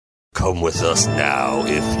Come with us now,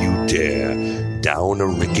 if you dare, down a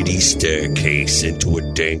rickety staircase into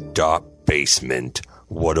a dank, dark basement.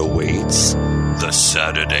 What awaits? The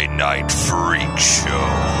Saturday Night Freak Show.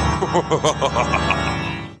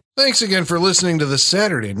 Thanks again for listening to the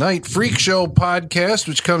Saturday Night Freak Show podcast,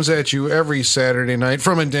 which comes at you every Saturday night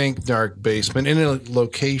from a dank, dark basement in a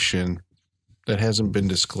location that hasn't been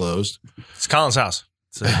disclosed. It's Colin's house.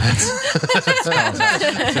 It's Colin's house.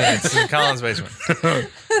 It's in Colin's basement.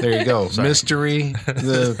 There you go. Sorry. Mystery.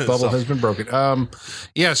 The bubble has been broken.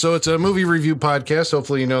 Yeah, so it's a movie review podcast.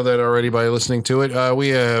 Hopefully you know that already by listening to it. We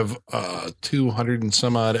have 200 and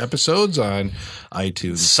some odd episodes on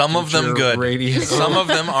iTunes. Some of them good. Radio. Some of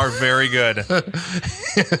them are very good.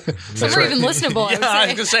 Some are even listenable. Yeah, I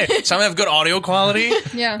was going to say. Some have good audio quality.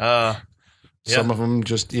 Yeah. Some of them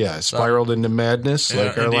just, spiraled into madness,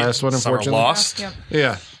 like our last one, Some unfortunately. are lost. Yep.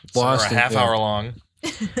 Yeah. Lost. Some are a half hour long.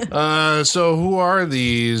 So who are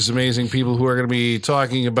these amazing people who are going to be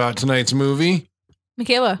talking about tonight's movie?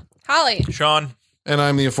 Michaela. Holly. Sean. And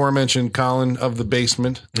I'm the aforementioned Colin of the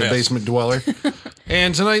basement, basement dweller.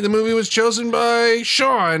 And tonight the movie was chosen by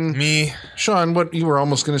Sean. Me. Sean, what, you were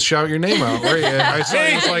almost going to shout your name out, right? I saw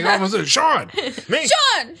you like almost Sean. Me.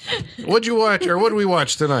 Sean. What'd you watch, or what did we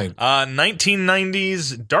watch tonight?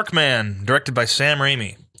 1990s Darkman, directed by Sam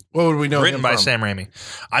Raimi. What would we know Written him by from? Sam Raimi.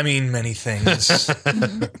 I mean, many things.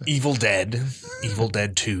 Evil Dead, Evil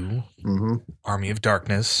Dead 2, Army of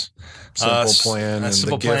Darkness, Simple Plan, and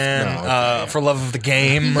Simple The Gift. Plan, No, okay. For Love of the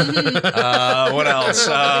Game. What else?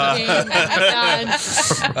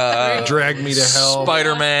 Drag Me to Hell.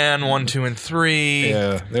 Spider-Man 1, 2, and 3.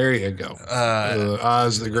 Yeah, there you go.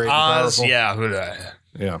 Oz the Great Oz, and Powerful. yeah.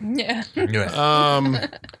 Yeah. Yeah.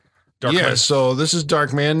 Darkman. Yeah, so this is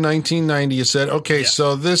Darkman, 1990, you said. Okay,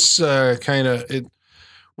 so this kind of,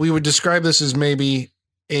 we would describe this as maybe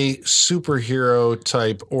a superhero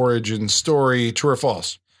type origin story, true or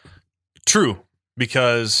false? True,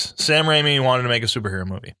 because Sam Raimi wanted to make a superhero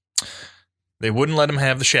movie. They wouldn't let him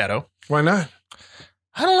have the Shadow. Why not?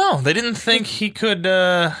 I don't know. They didn't think he could,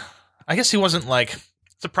 I guess he wasn't like...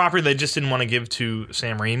 It's a property they just didn't want to give to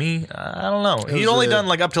Sam Raimi. I don't know. He'd only done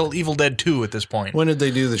like up till Evil Dead 2 at this point. When did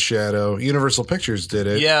they do The Shadow? Universal Pictures did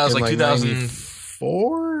it. Yeah, it was in like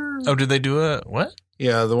 2004? Oh, did they do a what?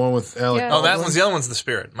 Yeah, the one with Alec. Yeah. Oh, that one's the other one's The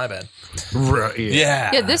Spirit. My bad. Right,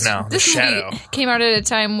 Yeah. This The movie Shadow. came out at a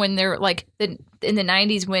time when they're like in the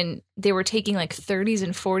 90s when they were taking like 30s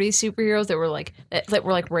and 40s superheroes that were like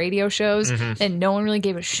radio shows and no one really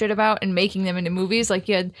gave a shit about and making them into movies. Like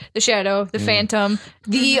you had The Shadow, The Phantom,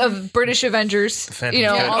 the British Avengers. Phantom's You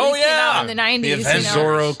know, good. all Oh, these came yeah. out in the 90s. The you Avengers. know.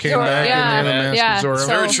 Zorro came back in the Mask of Zorro.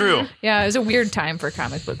 Very true. Yeah, it was a weird time for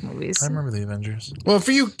comic book movies. I remember the Avengers. Well,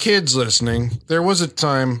 for you kids listening, there was a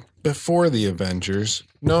time before the Avengers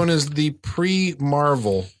known as the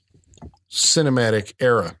pre-Marvel cinematic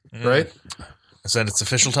era, right? Is that its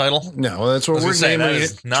official title? No, that's what I was we're gonna say, naming that it.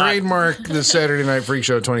 is not- Trademark the Saturday Night Freak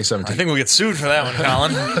Show 2017. I think we'll get sued for that one,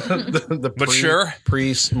 Colin. the sure.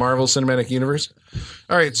 Pre-Marvel Cinematic Universe.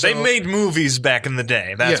 All right, so They made movies back in the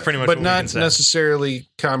day. That's pretty much but what we not can say. necessarily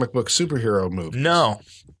comic book superhero movies. No.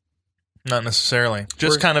 Not necessarily.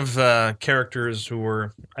 Just kind of characters who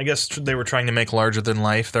were, I guess they were trying to make larger than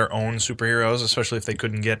life, their own superheroes, especially if they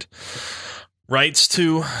couldn't get rights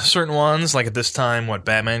to certain ones. Like at this time,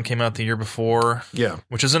 Batman came out the year before. Yeah.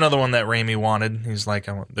 Which is another one that Raimi wanted. He's like,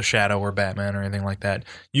 I want The Shadow or Batman or anything like that.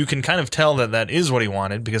 You can kind of tell that is what he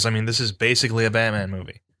wanted because, I mean, this is basically a Batman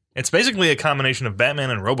movie. It's basically a combination of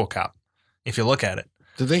Batman and RoboCop, if you look at it.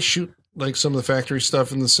 Did they shoot like some of the factory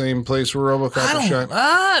stuff in the same place where RoboCop was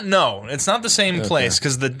shot? No, it's not the same place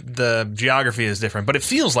because the geography is different. But it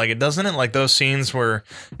feels like it, doesn't it? Like those scenes where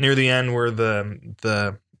near the end where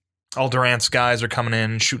the Alderanc's guys are coming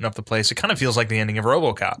in and shooting up the place. It kind of feels like the ending of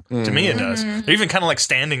RoboCop. To me, it does. They're even kind of like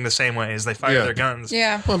standing the same way as they fire their guns.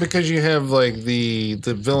 Yeah. Well, because you have like the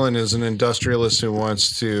villain is an industrialist who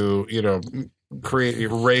wants to,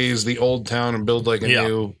 raise the old town and build like a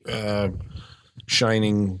new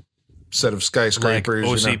shining set of skyscrapers.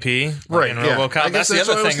 Like OCP, right? In RoboCop. That's the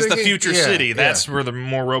other thing. Is the future city. Yeah. That's where the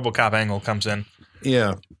more RoboCop angle comes in.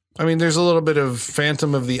 Yeah. I mean, there's a little bit of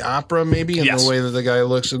Phantom of the Opera, maybe, in the way that the guy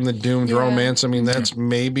looks in the doomed romance. I mean, that's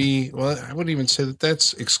maybe, well, I wouldn't even say that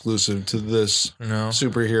that's exclusive to this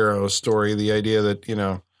superhero story. The idea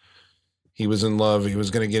that, he was in love, he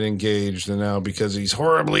was going to get engaged, and now because he's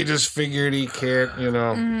horribly disfigured, he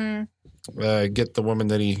can't, get the woman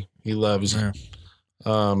that he loves. Yeah.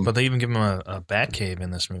 But they even give him a Batcave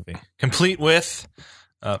in this movie, complete with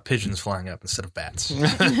pigeons flying up instead of bats.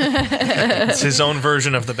 It's his own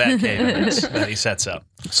version of the Batcave that he sets up.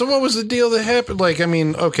 So what was the deal that happened? Like, I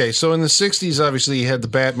mean, okay, so in the 60s, obviously, you had the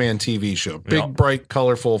Batman TV show. Big, bright,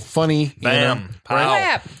 colorful, funny. Bam.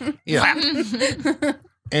 Pow. Yeah.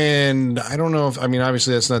 And I don't know if, I mean,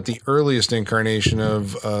 obviously that's not the earliest incarnation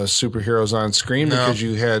of superheroes on screen because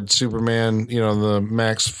you had Superman, the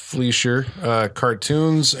Max Fleischer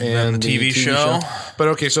cartoons and the TV show. But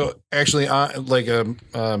okay, so actually like a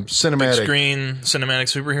cinematic. Big screen cinematic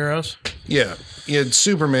superheroes? Yeah. You had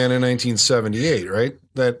Superman in 1978, right?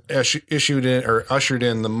 That ushered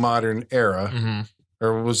in the modern era. Mm-hmm.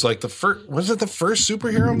 Or was like was it the first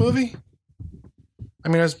superhero movie? I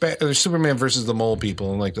mean, there's Superman versus the Mole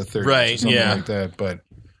People in like the 30s or something like that, but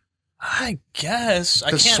I guess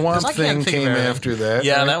the Swamp Thing came after that.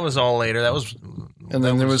 Yeah, right? That was all later. And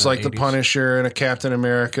then there was like 80s. The Punisher and a Captain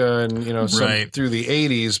America and through the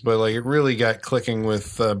 80s, but like it really got clicking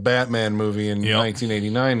with Batman movie in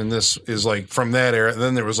 1989, and this is like from that era. And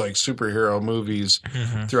then there was like superhero movies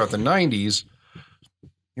throughout the 90s.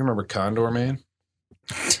 You remember Condor Man?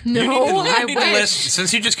 No, I wish.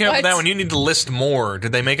 Since you just came up with that one, you need to list more.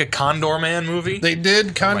 Did they make a Condor Man movie? They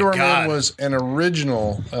did. Condor Man was an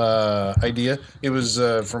original idea. It was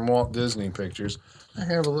from Walt Disney Pictures. I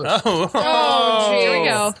have a list. Here we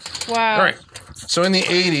go. Wow. All right. So in the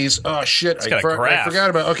 80s, oh shit, I forgot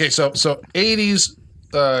about. Okay, so 80s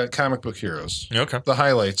comic book heroes. Okay. The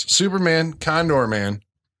highlights: Superman, Condor Man,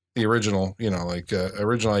 the original,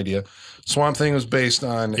 original idea. Swamp Thing was based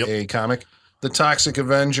on a comic. The Toxic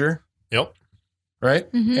Avenger. Yep.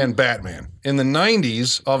 Right? Mm-hmm. And Batman. In the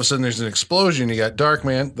 90s, all of a sudden there's an explosion. You got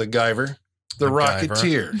Darkman, the Guyver, the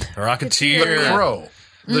Rocketeer. The Crow,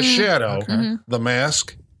 the Shadow, the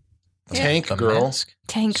Mask, Tank Girl.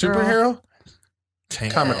 Tank Superhero?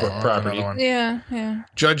 Comic book property. Yeah.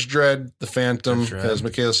 Judge Dredd, the Phantom, as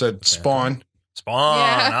Michaela said, Spawn.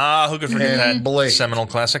 Yeah. Who could forget that? Blade. Seminal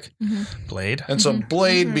classic. Mm-hmm. Blade. And so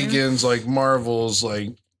Blade begins like Marvel's like,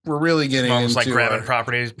 we're really getting into like grabbing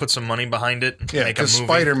properties, put some money behind it. Yeah, because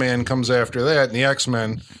Spider-Man comes after that, and the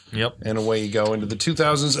X-Men. Yep. And away you go into the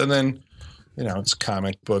 2000s, and then, it's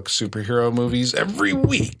comic book superhero movies every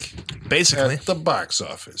week. Basically. At the box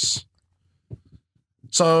office.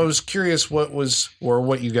 So I was curious what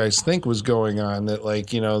you guys think was going on that, like,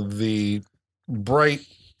 the bright,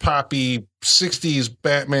 poppy 60s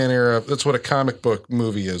Batman era, that's what a comic book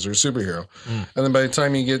movie is, or superhero. And then by the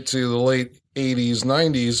time you get to the late 80s,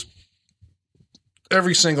 90s,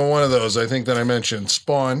 every single one of those, I think that I mentioned,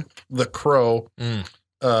 Spawn, The Crow,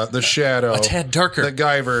 The Shadow, a tad darker, The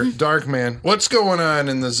Guyver, Darkman. What's going on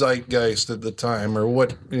in the zeitgeist at the time, or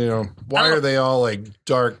what? Why are they all like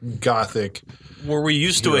dark, gothic? Were we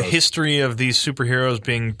used to a history of these superheroes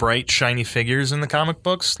being bright, shiny figures in the comic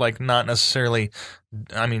books? Like, not necessarily.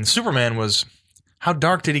 I mean, Superman was. How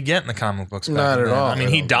dark did he get in the comic books? Not at all. I mean,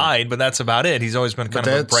 he died, but that's about it. He's always been kind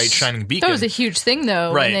of a bright, shining beacon. That was a huge thing,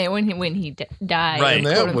 though, right? When he died, right? And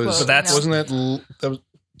that was, was, wasn't that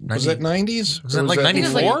was that 90s? Was that like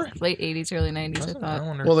 94? Late 80s, early 90s, I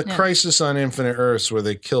thought. Well, the Crisis on Infinite Earths, where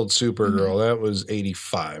they killed Supergirl, that was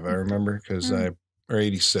 85. I remember or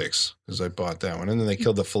 86 because I bought that one, and then they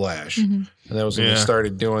killed the Flash, and that was when they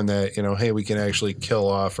started doing that. Hey, we can actually kill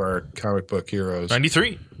off our comic book heroes.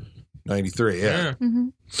 93, yeah. Mm-hmm.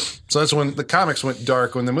 So that's when the comics went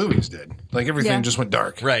dark when the movies did. Like everything just went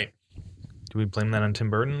dark. Right. Do we blame that on Tim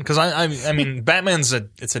Burton? Because I mean, Batman's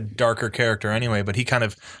it's a darker character anyway, but he kind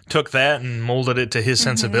of took that and molded it to his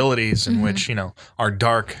sensibilities, in which are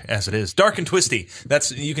dark as it is, dark and twisty. That's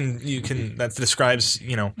that describes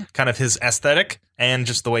kind of his aesthetic and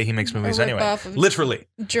just the way he makes movies anyway. Literally,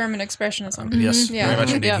 German expressionism. Yes, very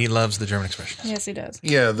much indeed. He loves the German expressionism. Yes, he does.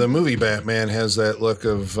 Yeah, the movie Batman has that look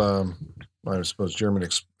of. I suppose German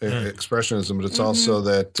expressionism, but it's also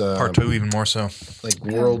that part two even more so, like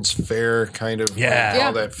World's Fair kind of,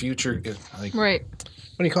 all that future, like right.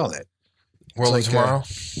 What do you call that? World of Tomorrow.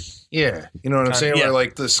 Yeah, you know what I'm saying. Where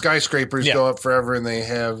like the skyscrapers go up forever, and they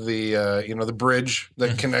have the the bridge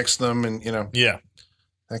that connects them, and that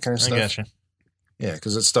kind of stuff. I gotcha. Yeah,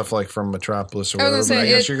 because it's stuff like from Metropolis or whatever. But I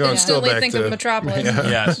guess you're going still back think to of Metropolis.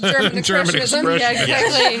 Yes. German expressionism.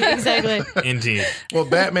 Yeah, exactly. Indeed. Well,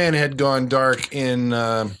 Batman had gone dark in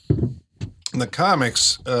the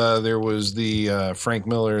comics. There was the Frank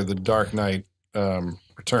Miller, The Dark Knight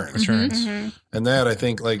Returns. And that, I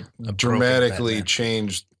think, like dramatically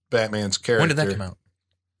changed Batman's character. When did that come out?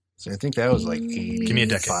 So I think that was like 85. Give me a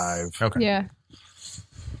decade. Okay. Yeah.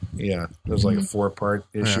 Yeah, it was like a 4-part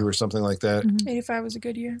issue or something like that. 85 was a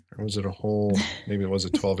good year. Or was it a whole, maybe it was a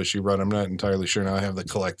 12-issue run. I'm not entirely sure now. I have the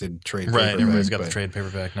collected trade paperback. Right, everybody's got the trade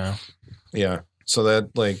paperback now. Yeah, So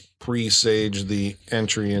that like presaged the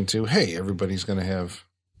entry into, hey, everybody's going to have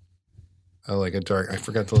like a dark. I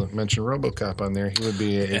forgot to mention RoboCop on there. He would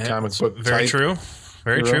be a comic book. Very true.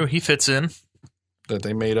 Very true. He fits in. That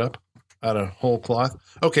they made up out of whole cloth.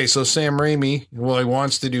 Okay, so Sam Raimi, well, he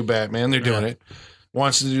wants to do Batman. They're doing it.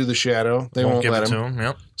 Wants to do the Shadow. They won't give let it to him.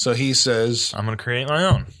 Yep. So he says, I'm going to create my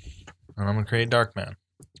own. And I'm going to create Darkman.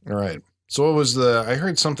 All right. So what was I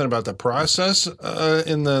heard something about the process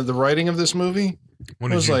in the writing of this movie.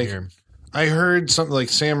 What did you hear? I heard something like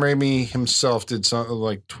Sam Raimi himself did something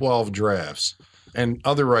like 12 drafts. And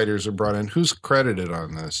other writers are brought in. Who's credited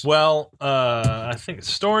on this? Well, I think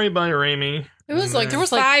story by Raimi. It was like there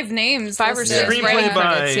was 5 names, 5 or 6. Screenplay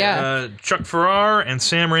by Chuck Farrar and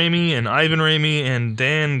Sam Raimi and Ivan Raimi and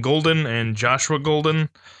Dan Golden and Joshua Golden,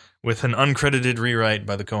 with an uncredited rewrite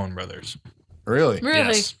by the Coen brothers. Really? Really?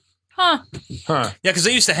 Yes. Huh. Yeah, because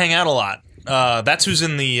they used to hang out a lot. That's who's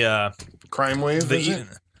in the Crime Wave.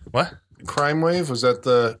 What? Crime Wave, was that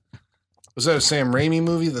a Sam Raimi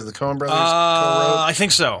movie that the Coen brothers co-wrote? I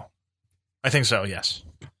think so. Yes.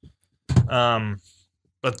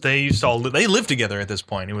 But they used to they lived together at this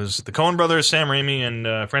point. It was the Coen brothers, Sam Raimi,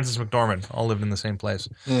 and Francis McDormand all lived in the same place.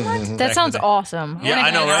 Mm-hmm. That sounds awesome. Yeah,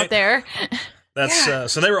 I know, right? Out there.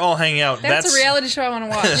 That's so they were all hanging out. That's a reality show I want to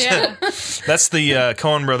watch. Yeah. That's the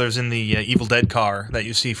Coen brothers in the Evil Dead car that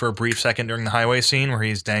you see for a brief second during the highway scene where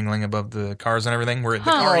he's dangling above the cars and everything. Where the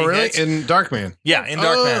car really? hits. In Darkman? Yeah, in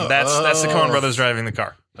Darkman. That's the Coen brothers driving the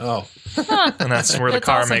car. Oh. And that's where the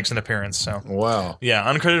car awesome. makes an appearance. So Wow. yeah,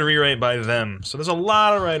 uncredited rewrite by them. So there's a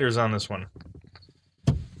lot of writers on this one.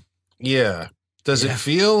 Yeah. Does it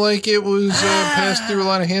feel like it was passed through a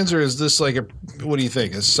lot of hands, or is this like what do you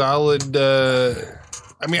think? A solid,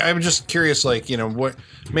 I mean, I'm just curious, like, what,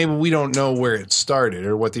 maybe we don't know where it started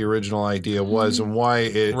or what the original idea was and why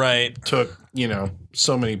it took,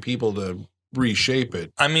 so many people to reshape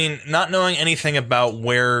it. I mean, not knowing anything about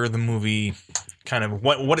where the movie kind of,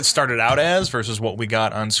 what it started out as versus what we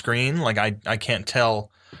got on screen, like I can't tell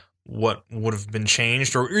what would have been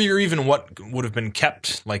changed or even what would have been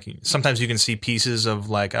kept. Like sometimes you can see pieces of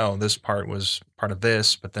like, oh, this part was part of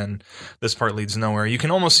this, but then this part leads nowhere. You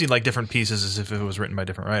can almost see like different pieces as if it was written by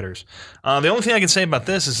different writers. The only thing I can say about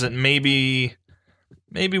this is that maybe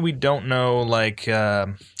we don't know like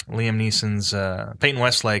Liam Neeson's Peyton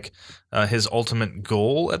Westlake, his ultimate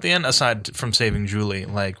goal at the end, aside from saving Julie.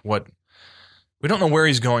 Like we don't know where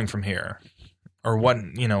he's going from here. Or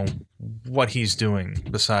what he's doing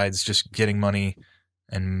besides just getting money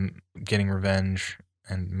and getting revenge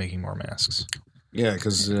and making more masks. Yeah,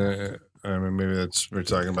 because I mean, maybe we're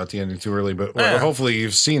talking about the ending too early, but hopefully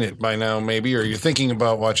you've seen it by now, maybe, or you're thinking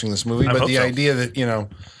about watching this movie. But the idea that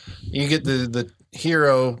you get the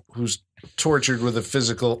hero who's tortured with a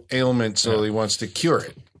physical ailment, so he wants to cure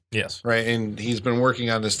it. Yes, right, and he's been working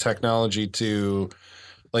on this technology to.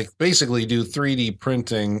 Like basically do 3D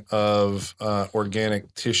printing of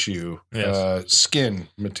organic tissue, skin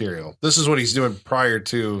material. This is what he's doing prior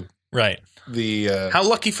to the. How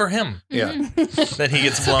lucky for him! Yeah, that he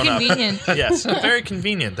gets blown up. Convenient. Yes, very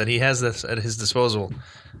convenient that he has this at his disposal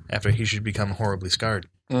after he should become horribly scarred.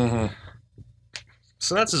 Mm-hmm.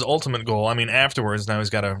 So that's his ultimate goal. I mean, afterwards, now he's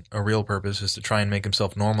got a real purpose, is to try and make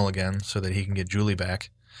himself normal again, so that he can get Julie back.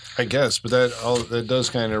 I guess, but that does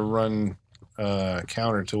kind of run.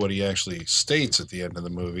 Counter to what he actually states at the end of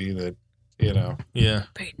the movie that, Yeah.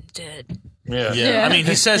 Peyton's dead. Yeah. I mean,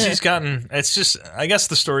 he says he's gotten, it's just, I guess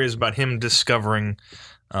the story is about him discovering,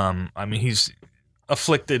 I mean, he's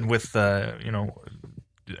afflicted with,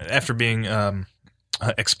 after being,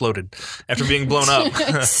 exploded, after being blown up.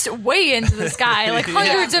 Way into the sky, like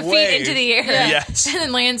hundreds of feet into the air. Yes. And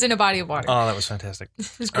then lands in a body of water. Oh, that was fantastic.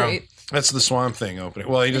 It was great. That's the Swamp Thing opening.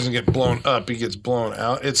 Well, he doesn't get blown up; he gets blown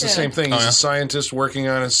out. It's the same thing. He's a scientist working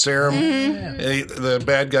on a serum. Mm-hmm. The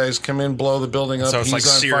bad guys come in, blow the building up. So it's he's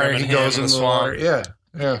like on serum fire. and He goes in the swamp. water.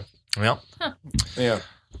 Yeah. Well, yeah.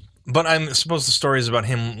 But I suppose the story is about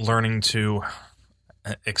him learning to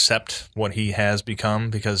accept what he has become,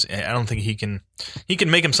 because I don't think he can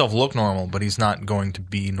make himself look normal, but he's not going to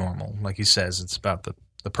be normal. Like he says, it's about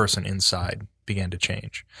the person inside began to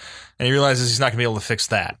change. And he realizes he's not going to be able to fix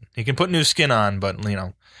that. He can put new skin on, but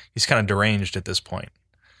he's kind of deranged at this point.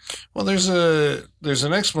 Well, there's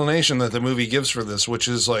an explanation that the movie gives for this, which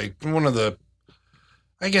is like one of the,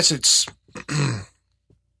 I guess it's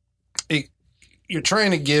you're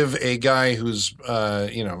trying to give a guy who's,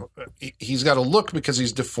 he's got a look because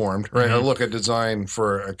he's deformed, right? Mm-hmm. A look, a design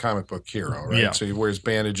for a comic book hero, right? Yeah. So he wears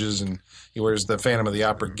bandages and he wears the Phantom of the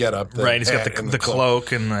Opera getup. Right, he's got the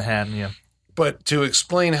cloak and the hat, yeah. But to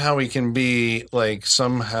explain how he can be like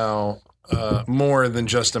somehow more than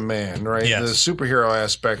just a man, right? Yes. The superhero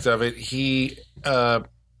aspect of it, he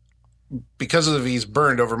because of he's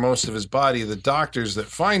burned over most of his body, the doctors that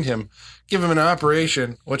find him give him an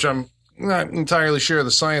operation, which I'm not entirely sure of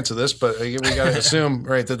the science of this, but we got to assume,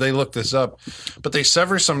 right, that they looked this up. But they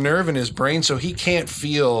sever some nerve in his brain so he can't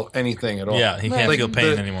feel anything at all. Yeah, he can't feel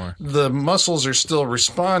pain anymore. The muscles are still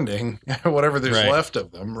responding, whatever there's left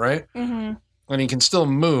of them, right? Mm-hmm. And he can still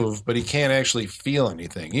move, but he can't actually feel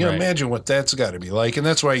anything. You imagine what that's got to be like. And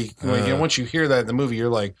that's why once you hear that in the movie, you're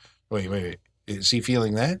like, wait. Is he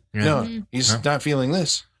feeling that? Yeah. No, he's not feeling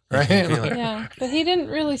this, right? Yeah, but he didn't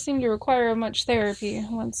really seem to require much therapy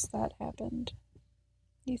once that happened.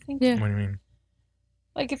 You think? Yeah. What do you mean?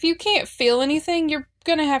 Like, if you can't feel anything, you're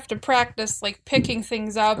going to have to practice, like, picking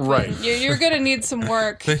things up. Right. You're going to need some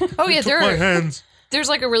work. Oh, yeah, there's,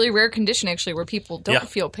 like, a really rare condition, actually, where people don't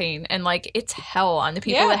feel pain. And, like, it's hell on the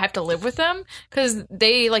people that have to live with them. Because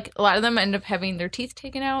they, like, a lot of them end up having their teeth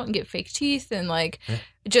taken out and get fake teeth. And, like,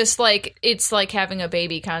 just, like, it's like having a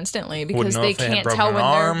baby constantly. Because they can't tell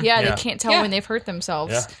when they can't tell when they've hurt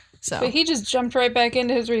themselves. Yeah. So. But he just jumped right back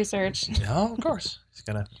into his research. Oh, of course. He's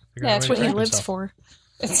got to figure out that's what he lives for.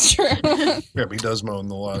 It's true. Yeah, he does moan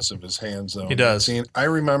the loss of his hands, though. He does. I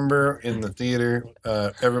remember in the theater,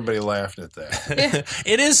 everybody laughed at that.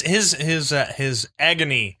 It is his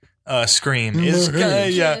agony scream.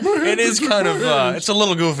 It is kind of. It's a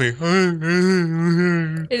little goofy.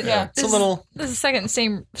 It's a little. This is the second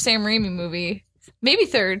Sam Raimi movie. Maybe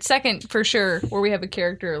third, second for sure, where we have a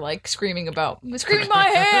character like screaming my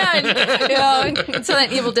hand. So that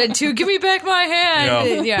Evil Dead 2, give me back my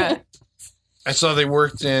hand. Yeah. I saw they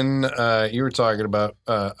worked in, you were talking about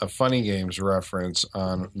a Funny Games reference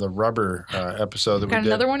on the Rubber episode that we did.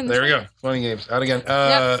 Another one in the There we go. Funny Games. Out again.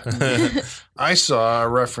 I saw a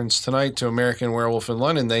reference tonight to American Werewolf in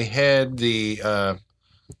London. They had the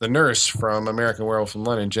nurse from American Werewolf in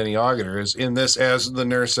London, Jenny Augeter, is in this as the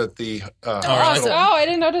nurse at the hospital. Oh, I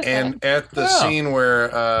didn't notice that. And at the scene where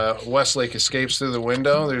Westlake escapes through the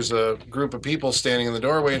window, there's a group of people standing in the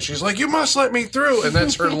doorway, and she's like, "You must let me through!" And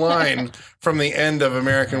that's her line from the end of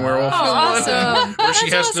American Werewolf in London, where she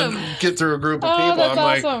has to get through a group of people. That's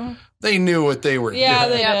I'm awesome. like, they knew what they were doing. Yeah,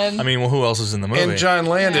 they did. I mean, well, who else is in the movie? And John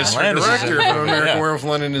Landis, her director is from American Werewolf in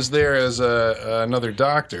London, is there as another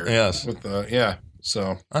doctor. Yes. With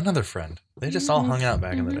So another friend. They just all hung out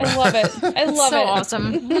back in the day. I love it. I love it. So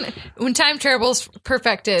awesome. When time travel's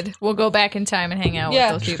perfected, we'll go back in time and hang out with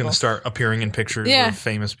those just people. Just going to start appearing in pictures of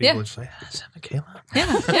famous people. Just like, is that Michaela?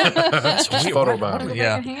 Yeah. Photo bomb.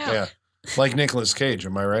 Yeah. Like Nicolas Cage,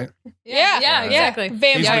 am I right? Yeah, exactly.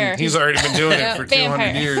 Vampire. He's already been doing it for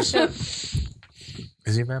 200 years.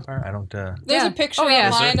 Is he a vampire? I don't. There's a picture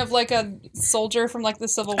online of like a soldier from like the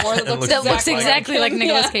Civil War that looks exactly like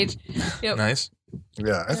Nicolas Cage. Yep. Nice.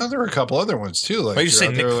 Yeah, I thought there were a couple other ones too. Like, you say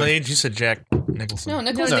Nick Cage? You said Jack Nicholson. No,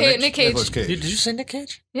 Nicolas Cage. Nick Cage. Nicolas Cage. Did you say Nick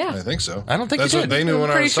Cage? Yeah, I think so. I don't think that's you what did. they knew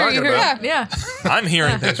when I was talking about. Yeah, I'm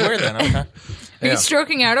hearing things weird then. Okay. Are you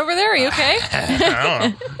stroking out over there? Are you okay? I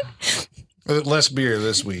don't know. Less beer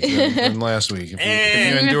this week than last week. If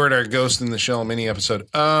you endured our Ghost in the Shell mini episode.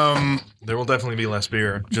 There will definitely be less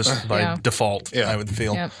beer, just by default, I would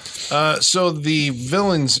feel. Yep. So the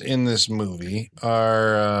villains in this movie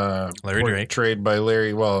are Larry Drake. portrayed by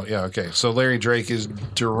Larry. Well, yeah, okay. So Larry Drake is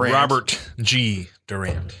Durant. Robert G.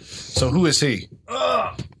 Durant. So who is he?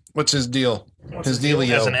 What's his deal? His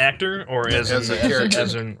dealio. As an actor or as a character?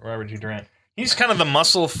 As in Robert G. Durant. He's kind of the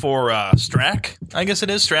muscle for Strack, I guess it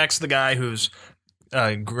is. Strack's the guy who's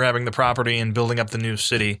grabbing the property and building up the new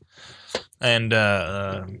city. And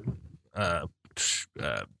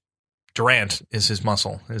Durant is his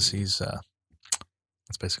muscle. That's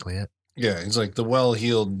basically it. Yeah, he's like the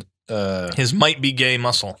well-heeled... his might-be-gay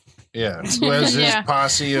muscle. Yeah, who has his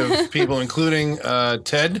posse of people, including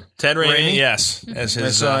Ted Raimi, yes. As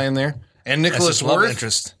his, I saw in there. And Nicholas love Worth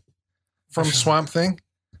interest. from Swamp Thing.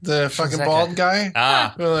 The fucking bald guy?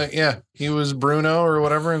 He was Bruno or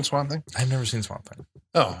whatever in Swamp Thing. I've never seen Swamp Thing.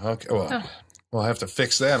 Oh, okay. Well, we'll have to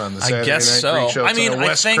fix that on the Saturday I guess Night Freak so. Show. I mean, a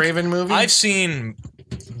Wes Craven movie? I've seen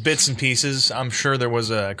bits and pieces. I'm sure there was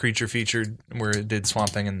a creature featured where it did Swamp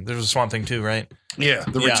Thing, and there was a Swamp Thing too, right? Yeah,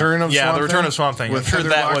 the Return of Swamp Thing. Yeah, the Return of Swamp Thing. With Heather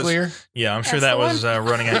Locklear? I'm sure that was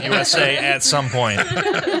running at USA at some point.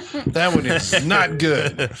 That one is not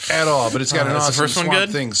good at all, but it's got an awesome Swamp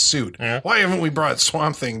Thing suit. Yeah. Why haven't we brought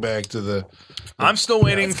Swamp Thing back to the... I'm still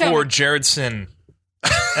waiting for Jared Sin,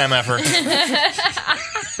 MFer.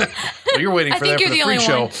 Well, you're waiting for that for the Freak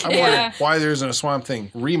Show. I'm Yeah. wondering why there isn't a Swamp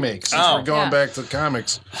Thing remake since we're going back to the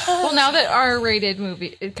comics. Well, now that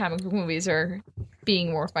R-rated comic book movies are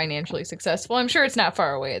being more financially successful. I'm sure it's not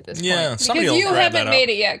far away at this point. Yeah, somebody because will you grab haven't that made up.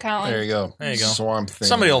 it yet, Colin. There you go. There you go. Swamp Thing.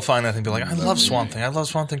 Somebody will find that thing and be like, I love Swamp Thing. I love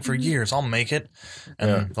Swamp Thing for years. I'll make it.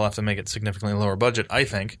 And they'll have to make it significantly lower budget, I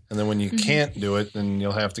think. And then when you can't do it, then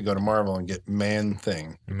you'll have to go to Marvel and get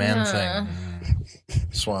Man-Thing. Man-Thing.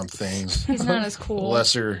 Swamp Thing's He's not as cool.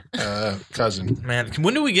 lesser cousin. Man,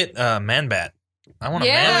 when do we get Man-Bat? I want a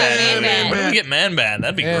Man-Bat. Man-Bat. When do we get Man-Bat?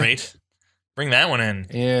 That'd be great. Bring that one in.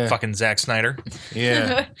 Yeah. Fucking Zack Snyder.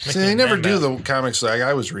 Yeah. See, they never do the comics like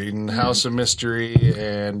I was reading. House of Mystery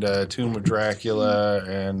and Tomb of Dracula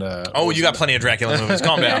and... you got plenty of Dracula movies.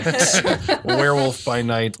 Calm down. Werewolf by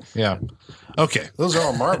Night. Yeah. Okay. Those are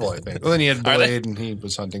all Marvel, I think. Well, then he had Blade and he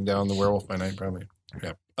was hunting down the Werewolf by Night, probably.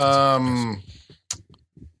 Yeah.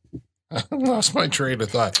 I lost my train of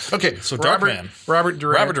thought. Okay, so Robert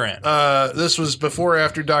Durant. This was before or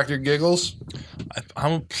after Dr. Giggles?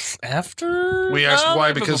 After? We asked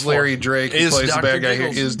why because Larry Drake, who plays the bad guy here,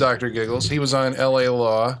 is Dr. Giggles. He was on L.A.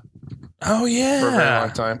 Law. Oh, yeah. For a very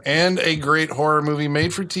long time. And a great horror movie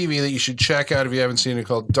made for TV that you should check out if you haven't seen it,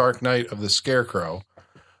 called Dark Knight of the Scarecrow,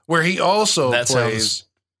 where he also plays...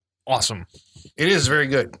 awesome. It is very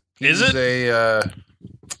good. Is it? He's a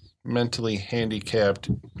mentally handicapped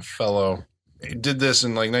fellow. He did this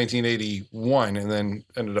in like 1981 and then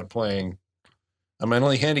ended up playing a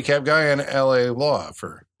mentally handicapped guy on L.A. Law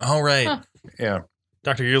for... Oh, right. Huh. Yeah.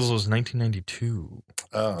 Dr. Giggles was 1992.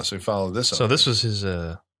 Oh, so he followed this up. So this was his...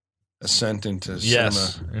 ascent into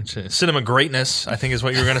cinema. Into cinema greatness, I think is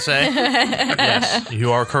what you were going to say. Yes,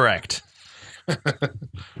 you are correct.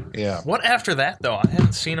 Yeah. What after that, though? I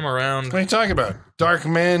haven't seen him around. What are you talking about?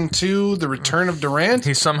 Darkman 2, The Return of Durant?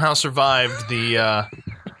 He somehow survived the...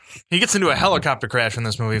 he gets into a helicopter crash in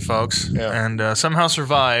this movie, folks. Yeah. And somehow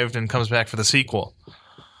survived and comes back for the sequel.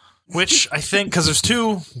 Which I think, because there's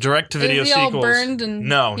 2 direct-to-video Is he sequels. all burned and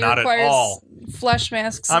no, not at all. Flesh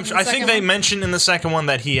masks. I think they mentioned in the second one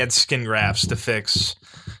that he had skin grafts to fix.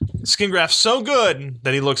 Skin grafts so good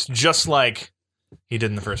that he looks just like he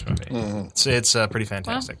did in the first movie. Mm-hmm. It's pretty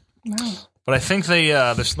fantastic. Wow. But I think they,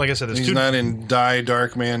 there's, like I said, there's he's 2... not in Die,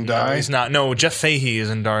 Darkman, Die? No, he's not. No, Jeff Fahey is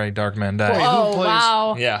in Die, Darkman, Die. Wait,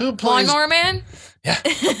 wow. Yeah. Who plays... Lawnmower Man? Yeah.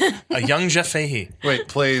 A young Jeff Fahey. Wait,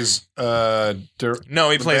 plays... No,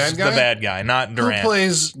 he plays the bad guy, not Durant. Who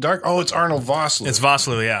plays Dark... Oh, it's Arnold Vosloo. It's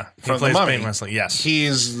Vosloo, yeah. He From plays The Mummy. Peyton Westlake, yes.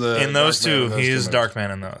 He's the... In those Darkman 2, he is movies.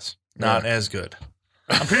 Darkman in those. Not as good.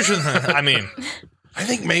 I'm pretty sure... I mean... I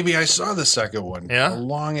think maybe I saw the second one a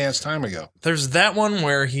long-ass time ago. There's that one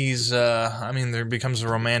where he's, there becomes a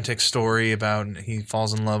romantic story about he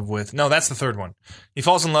falls in love with... No, that's the third one. He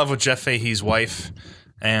falls in love with Jeff Fahey's wife,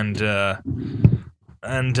 and then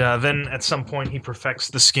at some point he perfects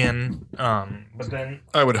the skin, but then...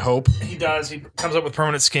 I would hope. He does. He comes up with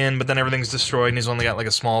permanent skin, but then everything's destroyed, and he's only got like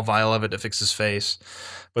a small vial of it to fix his face.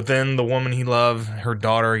 But then the woman he loved, her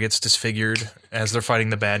daughter, gets disfigured as they're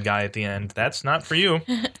fighting the bad guy at the end. That's not for you.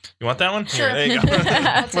 You want that one? Sure. Here, there you go.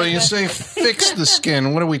 Well, you say fix the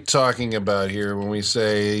skin. What are we talking about here when we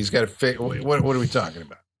say he's got to fix? What are we talking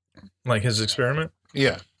about? Like his experiment?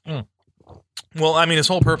 Yeah. Well, I mean, his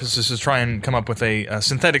whole purpose is to try and come up with a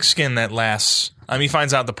synthetic skin that lasts. I mean, he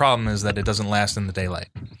finds out the problem is that it doesn't last in the daylight.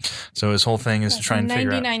 So his whole thing is to try and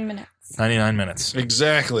figure out... 99 minutes. 99 minutes.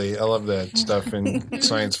 Exactly. I love that stuff in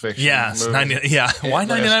science fiction. Yes. movies. Why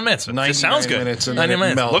 99 minutes? It just sounds good. 99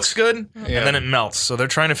 minutes. Melts. Looks good, and then it melts. So they're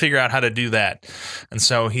trying to figure out how to do that. And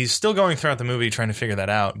so he's still going throughout the movie trying to figure that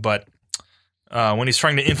out. But when he's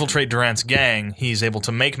trying to infiltrate Durant's gang, he's able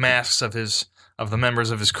to make masks of the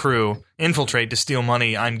members of his crew, infiltrate to steal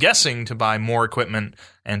money, I'm guessing to buy more equipment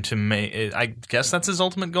and to make... I guess that's his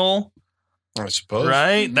ultimate goal? I suppose.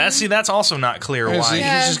 Right? That's also not clear why.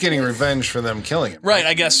 He's just getting revenge for them killing him. Right,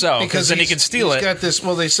 I guess so. Because then he can steal it. Got this.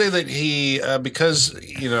 Well, they say that he, because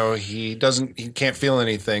he can't feel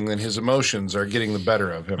anything, then his emotions are getting the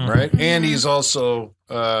better of him, right? And he's also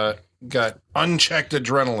got unchecked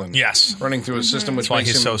adrenaline. Yes, running through his system, which That's why makes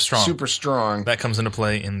he's him so strong. super strong. That comes into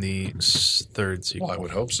play in the third sequel. Well, I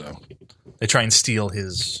would hope so. They try and steal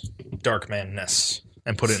his Darkman-ness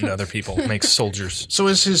and put it into other people, make soldiers. So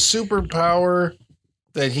is his superpower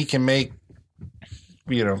that he can make,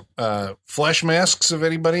 flesh masks of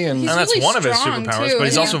anybody? And that's really one of his strong, superpowers, too. but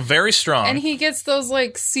he's also very strong. And he gets those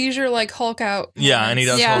seizure Hulk out. Yeah, and he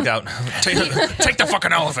does Hulk out. Take the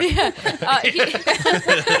fucking elephant. Yeah. I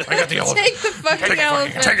got the elephant. Take the fucking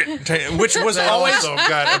elephant. Take it. Which was always also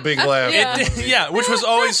got a big laugh. which was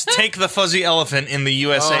always take the fuzzy elephant in the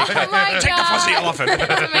USA. Take the fuzzy elephant.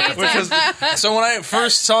 Which was, so when I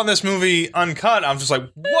first saw this movie uncut, I was just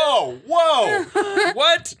like, whoa,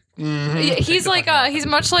 what? He's like he's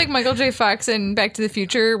much like Michael J. Fox in Back to the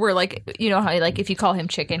Future, where like you know how like if you call him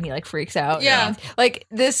chicken, he like freaks out. Yeah. Like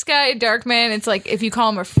this guy, Darkman, it's like if you call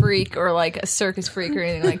him a freak or like a circus freak or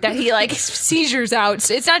anything like that, he like seizures out.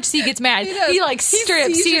 It's not just he gets mad. He like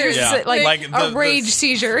strip seizures like a rage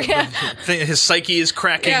seizure. Yeah. His psyche is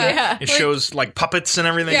cracking. Yeah. It shows like puppets and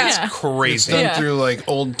everything. Yeah. It's crazy. It's done through like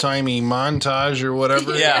old timey montage or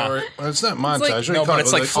whatever. Yeah. Or, well, it's not montage. No, but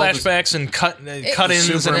it's like flashbacks and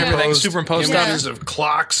cut-ins and everything. Superimposed images of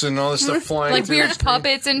clocks and all this stuff flying. Like weird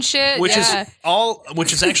puppets and shit. Which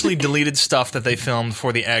is actually deleted stuff that they filmed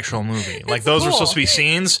for the actual movie. Like those were supposed to be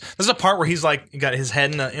scenes. There's a part where he's like got his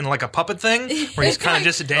head in like a puppet thing where he's kind of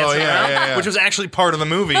just dancing around, which was actually part of the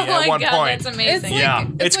movie at one point. That's amazing.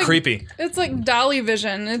 It's creepy. It's like Dolly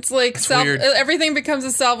vision. It's like everything becomes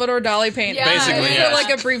a Salvador Dali paint. Basically, for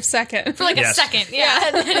like a brief second. For like a second,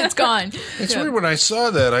 and then it's gone. It's weird when I saw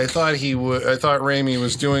that. I thought Raimi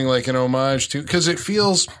was doing like an homage to, because it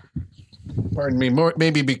feels, pardon me, more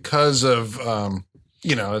maybe because of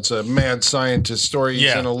it's a mad scientist story.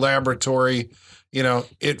 He's in a laboratory. And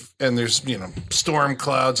there's storm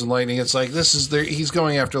clouds and lightning. It's like he's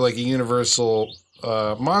going after like a universal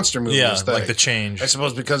monster movie aesthetic. Like The Change. I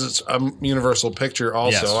suppose because it's a Universal picture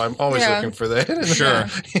also. Yes. I'm always looking for that. Sure.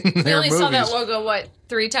 We only saw that logo,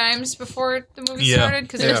 3 times before the movie started?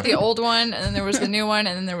 Because there's the old one, and then there was the new one,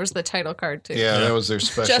 and then there was the title card, too. Yeah, that was their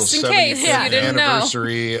special just in case you didn't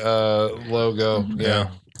anniversary logo. Mm-hmm. Yeah.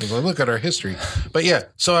 Look at our history. But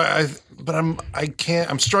so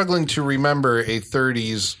I'm struggling to remember a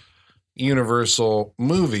 30s Universal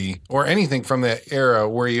movie or anything from that era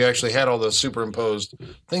where you actually had all those superimposed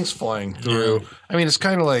things flying through. I mean, it's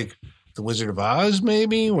kind of like The Wizard of Oz,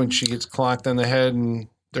 maybe, when she gets clocked on the head and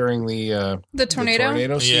during the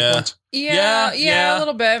tornado sequence. Yeah, a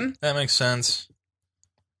little bit. That makes sense.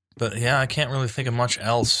 But I can't really think of much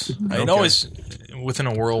else. It always within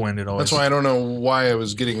a whirlwind. That's why I don't know why I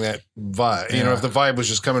was getting that vibe. Yeah. If the vibe was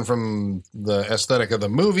just coming from the aesthetic of the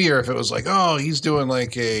movie, or if it was like, oh, he's doing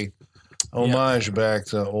like a homage back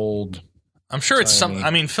to old. I'm sure it's some.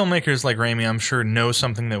 I mean, filmmakers like Raimi, I'm sure, know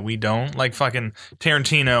something that we don't. Like fucking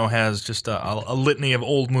Tarantino has just a litany of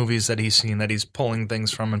old movies that he's seen that he's pulling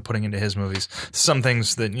things from and putting into his movies. Some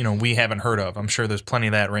things that we haven't heard of. I'm sure there's plenty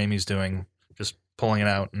of that Raimi's doing. Just pulling it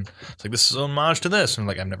out, and it's like, this is an homage to this, and I'm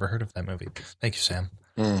like, I've never heard of that movie. Thank you, Sam.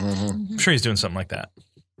 I'm sure he's doing something like that.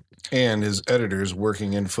 And his editors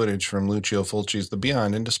working in footage from Lucio Fulci's The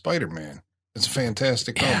Beyond into Spider-Man. It's a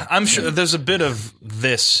fantastic film. Yeah, I'm sure there's a bit of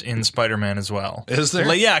this in Spider-Man as well. Is there?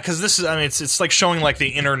 Because this is, it's like showing like the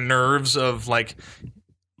inner nerves of like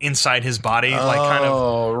inside his body, like kind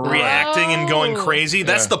of reacting and going crazy.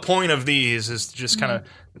 That's the point of these, is just kind of,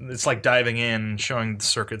 it's like diving in, showing the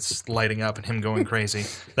circuits lighting up and him going crazy.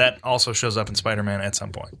 That also shows up in Spider-Man at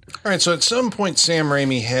some point. All right, so at some point, Sam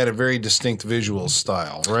Raimi had a very distinct visual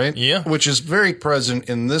style, right? Yeah. Which is very present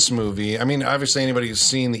in this movie. I mean, obviously, anybody who's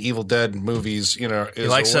seen the Evil Dead movies, is he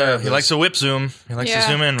likes a whip zoom. He likes to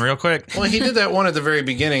zoom in real quick. Well, he did that one at the very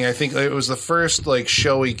beginning. I think it was the first like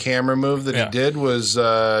showy camera move that he did. Was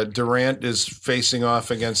Durant is facing off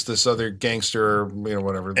against this other gangster,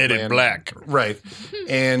 whatever. Eddie Black, right?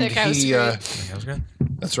 And that guy was he, that was good.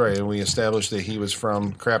 That's right. And we established that he was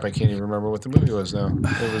from crap. I can't even remember what the movie was now.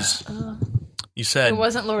 It was. You said it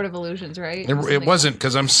wasn't Lord of Illusions, right? It wasn't,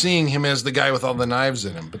 because I'm seeing him as the guy with all the knives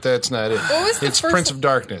in him, but that's not it. It's Prince of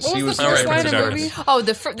Darkness. What was the first line of the movie? Oh,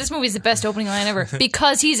 this movie is the best opening line ever.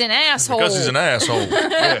 Because he's an asshole. Because he's an asshole. And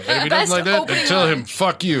if he doesn't like that, then tell him,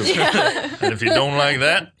 fuck you. And if you don't like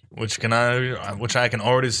that, which I can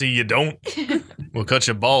already see you don't, we'll cut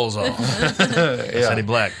your balls off. That's Eddie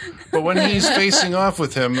Black. But when he's facing off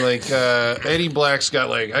with him, like Eddie Black's got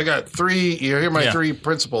like, I got 3. Here are my 3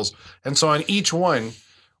 principles, and so on each one,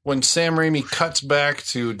 when Sam Raimi cuts back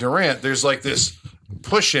to Durant, there's like this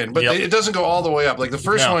push in, but it doesn't go all the way up. Like the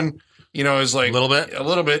first one, is like a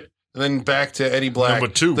little bit. Then back to Eddie Black. Number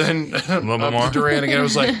 2. Then a little bit more. To Durant again. It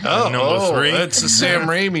was like, Number 3. That's a Sam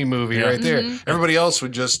Raimi movie right there. Everybody else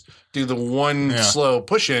would just do the one slow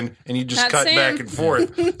push in, and you just cut back and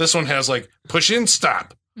forth. This one has like push in,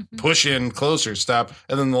 stop. Push in, closer, stop.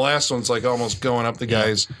 And then the last one's like almost going up the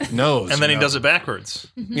guy's nose. And then he does it backwards.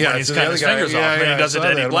 Yeah, he's cutting his fingers off. And then he does it to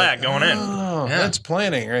Eddie Black going in. Oh, that's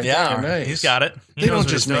planning right there. Nice. He's got it. They don't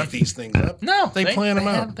just make these things up. No. They plan them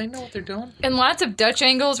out. They know what they're doing. And lots of Dutch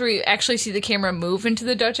angles where you actually see the camera move into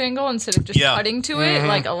the Dutch angle instead of just cutting to it.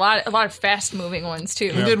 Like a lot of fast moving ones too.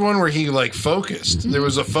 He did one where he like focused. There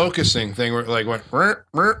was a focusing thing where it like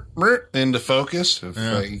went into focus.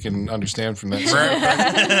 If you can understand from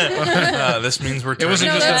that. This means we're turning. It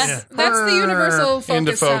wasn't that's the universal focus.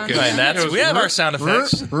 Into focus. Right, we have our sound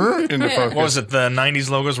effects. Into focus. What was it? The 90s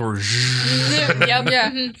logos were...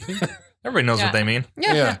 Yeah. Everybody knows what they mean.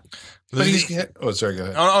 Yeah. But sorry, go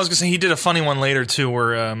ahead. I was going to say, he did a funny one later, too,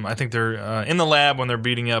 where I think they're in the lab when they're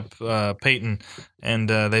beating up Peyton, and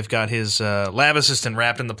they've got his lab assistant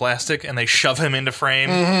wrapped in the plastic, and they shove him into frame,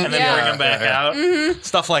 and then bring him back out.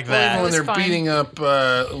 Stuff like that. Even when they're beating up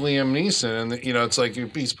Liam Neeson, and it's like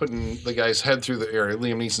he's putting the guy's head through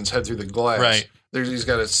Liam Neeson's head through the glass. Right. He's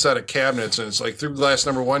got a set of cabinets, and it's like through glass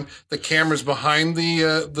number 1, the camera's behind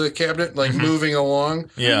the cabinet, like moving along,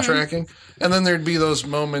 tracking. And then there'd be those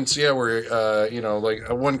moments, where like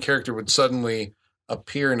one character would suddenly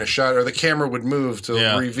appear in a shot, or the camera would move to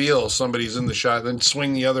reveal somebody's in the shot, then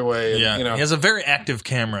swing the other way. And, he has a very active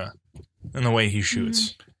camera in the way he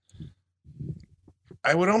shoots.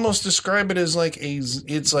 I would almost describe it as like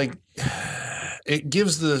it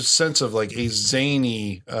gives the sense of like a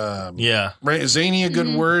zany, right? Is zany a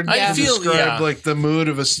good word to describe like the mood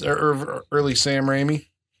of early Sam Raimi?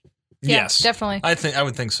 Yes, definitely. I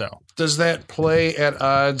would think so. Does that play at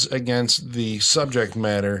odds against the subject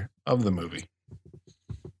matter of the movie?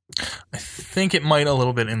 I think it might a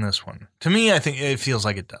little bit in this one. To me, I think it feels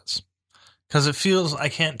like it does, because it feels, I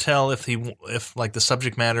can't tell if like the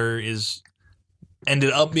subject matter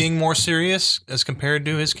ended up being more serious as compared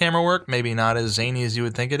to his camera work. Maybe not as zany as you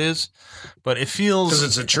would think it is, but it feels... Because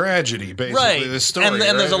it's a tragedy, basically, right. the story. And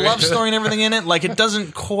there's a love story and everything in it. Like, it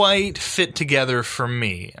doesn't quite fit together for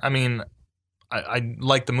me. I mean, I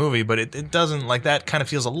like the movie, but it doesn't, like, that kind of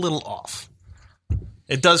feels a little off.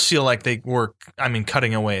 It does feel like they were,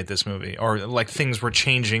 cutting away at this movie, or like things were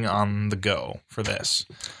changing on the go for this.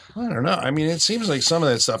 I don't know. I mean, it seems like some of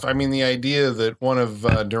that stuff. I mean, the idea that one of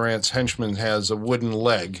Durant's henchmen has a wooden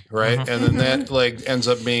leg, right? And then that leg ends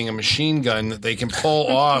up being a machine gun that they can pull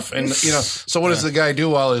off. And, so what does the guy do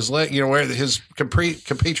while his leg, where his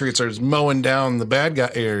compatriots are mowing down the bad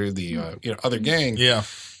guy or the, other gang? Yeah.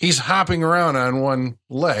 He's hopping around on one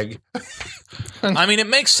leg. It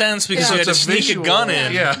makes sense because you had to sneak a gun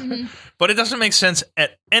in. Yeah. But it doesn't make sense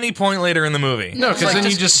at any point later in the movie. No, because then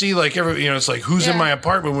you just see like it's like, who's in my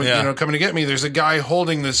apartment when coming to get me? There's a guy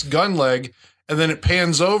holding this gun leg, and then it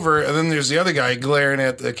pans over, and then there's the other guy glaring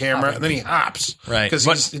at the camera, and then he hops, right?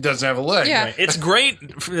 Because he doesn't have a leg. Yeah. Right? It's great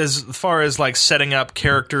as far as like setting up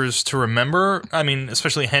characters to remember. I mean,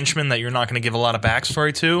 especially henchmen that you're not going to give a lot of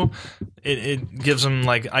backstory to. It gives them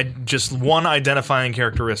like just one identifying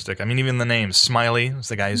characteristic. I mean, even the name Smiley is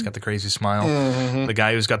the guy who's got the crazy smile. Mm-hmm. The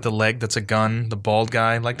guy who's got the leg that's a gun. The bald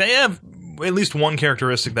guy, like they have at least one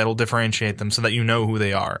characteristic that'll differentiate them so that you know who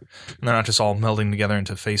they are. And they're not just all melding together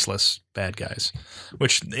into faceless bad guys,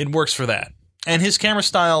 which it works for that. And his camera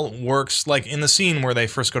style works like in the scene where they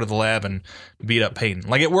first go to the lab and beat up Peyton.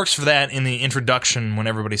 Like it works for that in the introduction when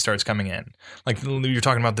everybody starts coming in. Like you're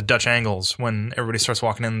talking about the Dutch angles when everybody starts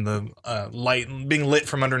walking in, the light being lit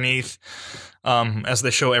from underneath as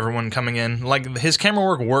they show everyone coming in. Like his camera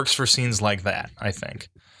work works for scenes like that, I think.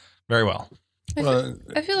 Very well.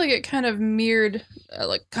 I feel like it kind of mirrored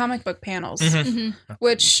like comic book panels,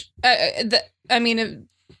 which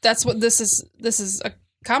that's what this is. This is a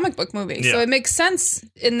comic book movie, so it makes sense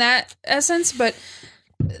in that essence. But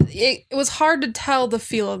it was hard to tell the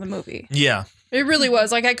feel of the movie. Yeah, it really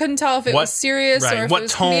was. Like I couldn't tell if it was serious or if what it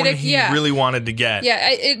was tone comedic. he really wanted to get.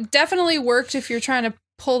 Yeah, it definitely worked if you're trying to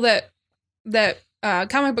pull that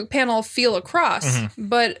comic book panel feel across.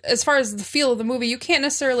 But as far as the feel of the movie, you can't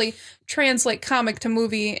necessarily translate comic to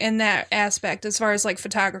movie in that aspect as far as like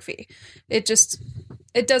photography. It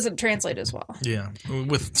doesn't translate as well. Yeah.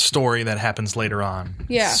 With story that happens later on.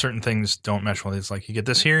 Yeah. Certain things don't mesh well. It's like you get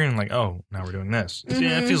this here and like, oh, now we're doing this.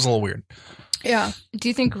 Yeah, it feels a little weird. Yeah. Do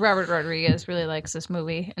you think Robert Rodriguez really likes this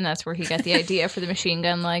movie and that's where he got the idea for the machine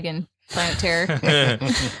gun leg and Planet Terror?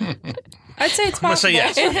 I'd say it's possible. I'm going to say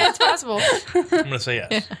yes. It's possible. I'm going to say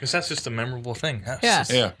yes. Because that's just a memorable thing.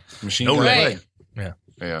 Yeah. Machine gun leg. Yeah.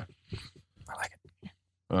 Yeah. I like it.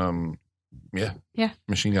 Yeah.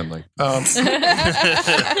 Machine gun leg. Well,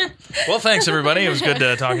 thanks, everybody. It was good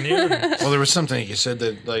talking to you. Well, there was something that you said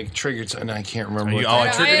that like triggered, and I can't remember.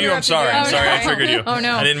 I triggered you? I'm sorry. I triggered you. Oh,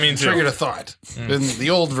 no. I didn't mean to. Triggered a thought. In the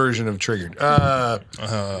old version of triggered.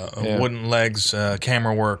 Wooden legs,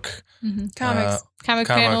 camera work. Comics. Comic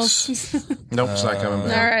panels. Nope, it's not coming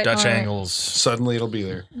back. All right, Dutch angles. Suddenly it'll be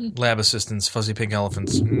there. Lab assistants, fuzzy pink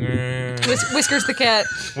elephants. Whiskers the cat.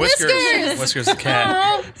 Whiskers the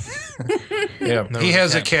cat. Yeah, he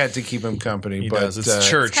has a cat to keep him company. He but does. It's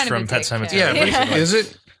Church it's from Pet Sematary. Yeah, but is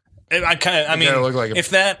it? I mean, look like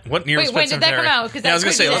if that, what year Wait, when did that come out? I was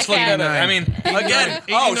going to say, let's look at it. I mean, again,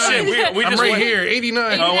 oh shit, we I'm just right went here,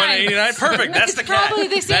 89. Oh, 89? Perfect. That's the cat. Probably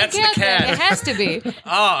the same That's cat. the cat. Then. It has to be.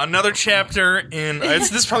 Another chapter in.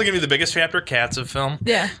 This is probably going to be the biggest chapter, Cats of film.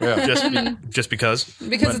 Yeah. Just because.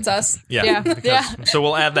 Because it's us. Yeah. Yeah. So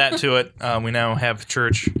we'll add that to it. We now have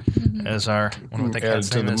Church as our. What the cat's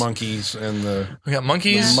to name the is. monkeys and the. We got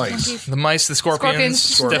monkeys, the mice, the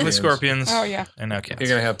scorpions, definitely scorpions. Oh yeah. And now cats. You're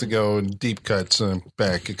gonna have to go deep cuts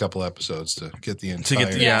back a couple episodes to get the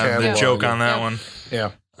entire the joke on that one.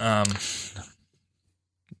 Yeah. I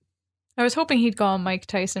was hoping he'd go on Mike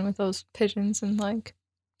Tyson with those pigeons and like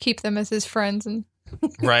keep them as his friends and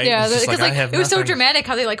right. Yeah, because it was so dramatic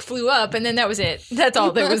how they like flew up and then that was it. That's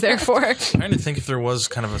all that was there for. I'm trying to think if there was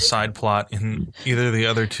kind of a side plot in either of the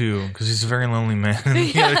other two because he's a very lonely man.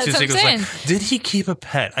 Yeah, that's what I'm saying. Like, did he keep a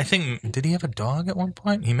pet? I think did he have a dog at one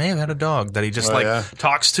point? He may have had a dog that he just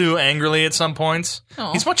talks to angrily at some points.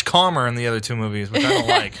 Aww. He's much calmer in the other two movies, which I don't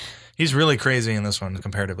like. He's really crazy in this one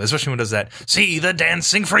comparatively, especially when he does that. See the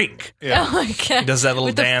dancing freak. Yeah. Oh my God. He does that little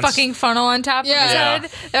with dance. The fucking funnel on top of his head.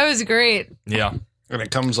 That was great. Yeah. And it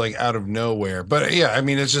comes like out of nowhere. But yeah, I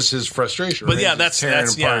mean, it's just his frustration. But right? yeah, that's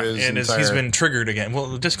and he's been triggered again.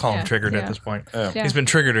 Well, just call him triggered at this point. Yeah. He's been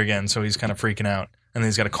triggered again, so he's kind of freaking out. And then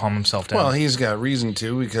he's got to calm himself down. Well, he's got reason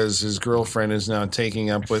to because his girlfriend is now taking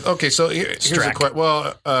up with. Okay, so here's a question.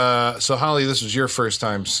 Well, so Holly, this was your first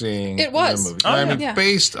time seeing the movie. Oh, I mean,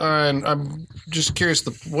 based on, I'm just curious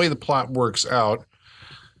the way the plot works out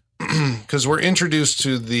because we're introduced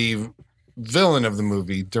to the villain of the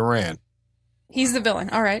movie, Durant. He's the villain.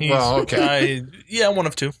 All right. Well, okay. One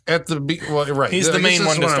of two. At the right. He's the main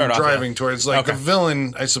one to start off. Driving towards like the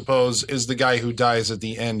villain, I suppose, is the guy who dies at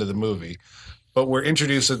the end of the movie. But we're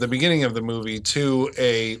introduced at the beginning of the movie to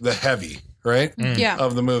the heavy, right? Yeah.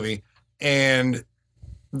 Of the movie. And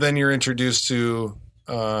then you're introduced to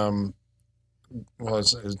it's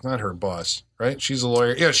not her boss, right? She's a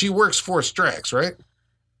lawyer. Yeah, she works for Strax, right?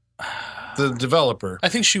 The developer. I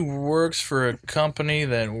think she works for a company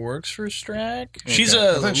that works for Strack. Okay. She's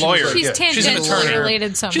a lawyer. She's tangentially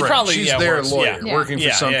related somehow. She's probably she's their lawyer working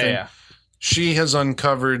for something. Yeah. She has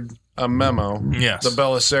uncovered a memo. Yes. The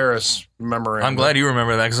Bellaceris memorandum. I'm glad you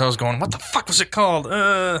remember that because I was going, what the fuck was it called?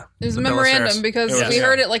 It was a memorandum because we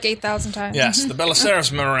heard it like 8,000 times. Yes, the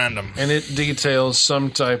Bellaceris memorandum. And it details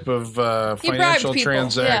some type of financial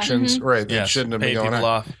transactions. Yeah. Right. That shouldn't have been going on.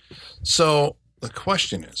 Off. So the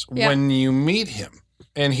question is, when you meet him,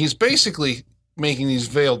 and he's basically making these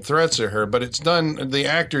veiled threats at her, but it's done, the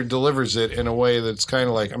actor delivers it in a way that's kind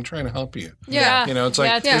of like, I'm trying to help you. Yeah. You know, it's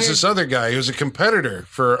like, there's this other guy who's a competitor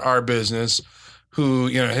for our business who,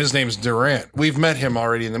 you know, his name's Durant. We've met him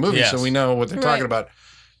already in the movie, so we know what they're talking about.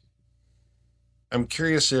 I'm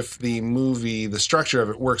curious if the movie, the structure of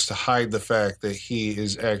it works to hide the fact that he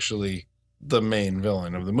is actually the main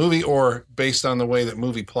villain of the movie, or based on the way that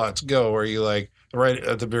movie plots go, where you like, right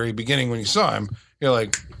at the very beginning when you saw him, you're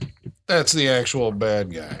like, that's the actual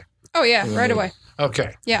bad guy. Oh, yeah, right away.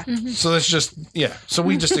 Okay. Yeah. So that's just, so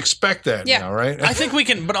we just expect that now, right? I think we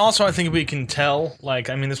can, but also I think we can tell, like,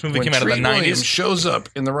 I mean, this movie came out of the 90s. Williams shows up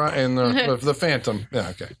in the Phantom. Yeah,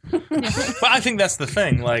 okay. But I think that's the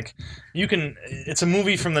thing. Like, it's a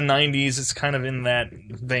movie from the 90s. It's kind of in that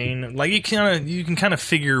vein. Like, you can kind of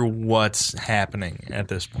figure what's happening at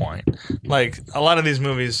this point. Like, a lot of these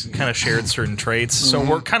movies kind of shared certain traits. So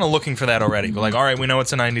we're kind of looking for that already. But like, all right, we know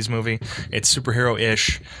it's a 90s movie. It's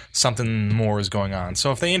superhero-ish. Something more is going on.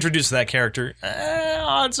 So if they introduce that character,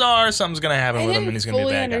 odds are something's going to happen with him and he's going to be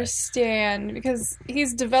a bad guy. I understand because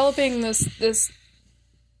he's developing this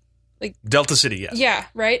like Delta City, yes. Yeah,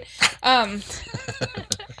 right.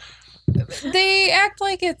 They act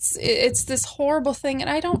like it's this horrible thing, and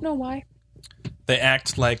I don't know why. They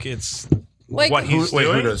act like it's like, what he's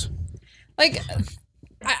doing. Who does? Like,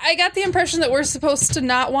 I got the impression that we're supposed to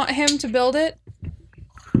not want him to build it,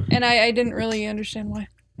 and I didn't really understand why.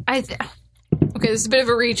 Okay, this is a bit of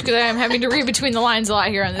a reach because I'm having to read between the lines a lot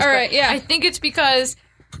here on this. All right, yeah. I think it's because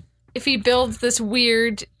if he builds this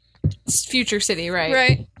weird future city,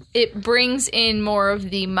 right? It brings in more of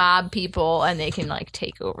the mob people, and they can like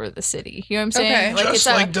take over the city. You know what I'm saying? Okay. Like, Just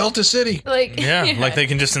like Delta City. Like like they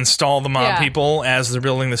can just install the mob people as they're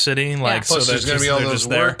building the city. Like Plus, so there's going to be all those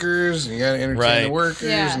workers. And you got to entertain the workers,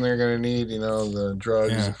 Yeah. and they're going to need the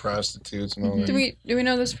drugs and prostitutes and all that. Do we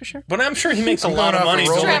know this for sure? But I'm sure he makes a lot of money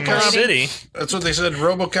building the city. That's what they said.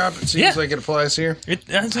 RoboCop. It seems like it applies here. It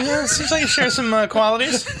seems like it shares some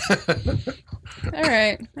qualities. All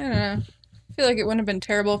right, I don't know. feel like it wouldn't have been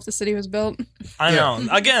terrible if the city was built. I know.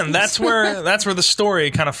 Again, that's where the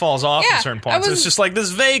story kind of falls off at certain points. It's just like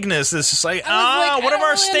this vagueness. It's just like, what are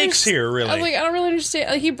our stakes here, really? I was like, I don't really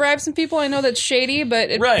understand. Like, he bribes some people. I know that's shady,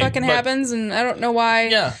 but it fucking happens, and I don't know why.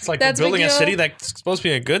 Yeah, it's like that's building a city that's supposed to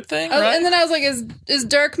be a good thing, right? And then I was like, is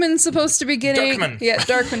Darkman supposed to be getting... Darkman. Yeah,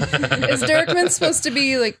 Darkman. Is Darkman supposed to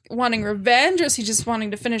be, like, wanting revenge, or is he just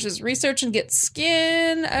wanting to finish his research and get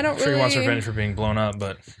skin? I don't really... He wants revenge for being blown up,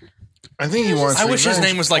 but... I think he wants. I wish his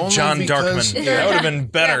name was like John Darkman. That would have been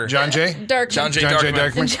better. John J. Darkman. John J.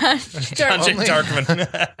 Darkman. John J.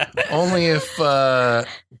 Darkman. Only if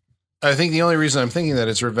I think the only reason I'm thinking that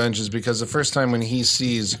it's revenge is because the first time when he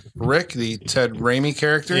sees Rick, the Ted Raimi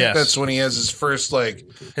character, that's when he has his first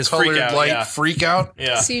his colored light freak out.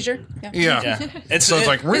 Yeah. Seizure. Yeah. It's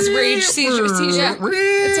like his rage seizure.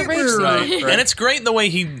 It's a rage seizure. And it's great the way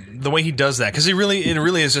he does that, because it really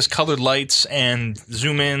is just colored lights and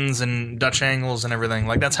zoom ins and Dutch angles and everything.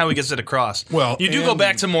 Like, that's how he gets it across. Well, you do go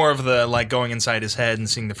back to more of the going inside his head and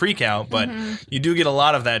seeing the freak out, but you do get a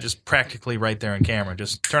lot of that just practically right there in camera.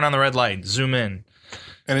 Just turn on the red light, zoom in.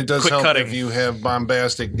 And it does help if you have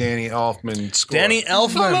bombastic Danny Elfman score. Danny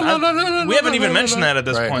Elfman. We haven't even mentioned that at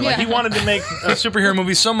this point. Like, he wanted to make a superhero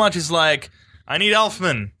movie so much, he's like, I need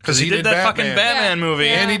Elfman, because he did that fucking Batman movie.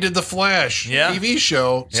 And he did the Flash TV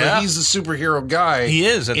show, so he's the superhero guy. He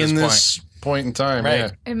is at this point in time. Right.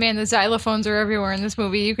 And man, the xylophones are everywhere in this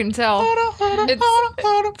movie. You can tell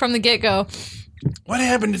it's from the get-go. What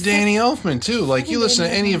happened to Danny Elfman, too? Like, you listen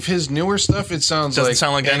to any of his newer stuff, it doesn't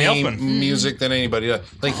sound like Danny any Elfman music that anybody does.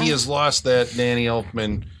 Like, he has lost that Danny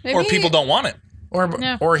Elfman. Or people don't want it.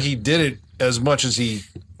 Or he did it as much as he...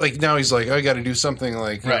 Like, now he's like, I got to do something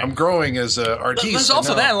like, I'm growing as an artiste. There's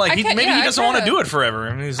also that, like, maybe he doesn't want to do it forever.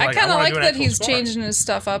 I mean, he's I kind of like that he's changing his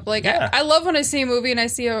stuff up. Like, I love when I see a movie and I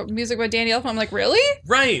see a music by Danny Elfman. I'm like, really?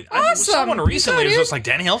 Right. Awesome. Someone recently was just like,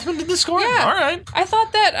 Danny Elfman did the score? Yeah. All right. I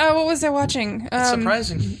thought that, what was I watching? It's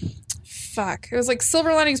surprising. Fuck. It was like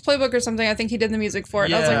Silver Linings Playbook or something. I think he did the music for it.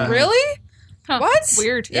 Yeah. I was like, really? Huh. What?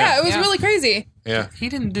 Weird. Yeah, it was really crazy. Yeah. He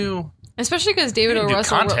didn't do... Especially because David O.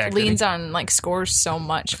 Russell leans on scores so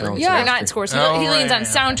much for not scores. He leans on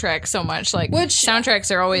soundtracks so much. Like,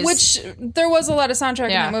 soundtracks are always there was a lot of soundtrack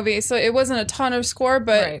in that movie, so it wasn't a ton of score.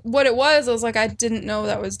 But what it was, I was like, I didn't know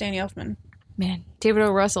that was Danny Elfman. Man, David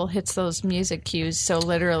O. Russell hits those music cues so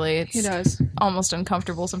literally. He does. Almost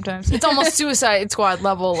uncomfortable sometimes. It's almost Suicide Squad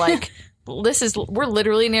level. Like, we're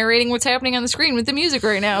literally narrating what's happening on the screen with the music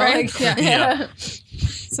right now. Right? Like, yeah.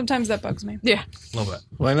 Sometimes that bugs me. Yeah. A little bit.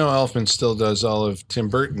 Well, I know Elfman still does all of Tim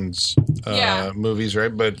Burton's movies,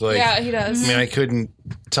 right? But he does. I mean, I couldn't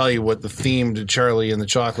tell you what the theme to Charlie and the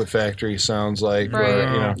Chocolate Factory sounds like. Right.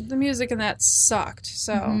 Or, the music in that sucked.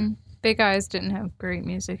 So Big Eyes didn't have great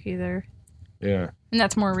music either. Yeah. And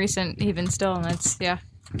that's more recent, even still, and that's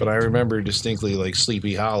But I remember distinctly like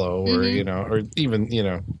Sleepy Hollow, or or even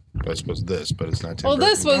I suppose this, but it's not Tim Burton.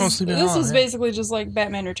 This was basically just like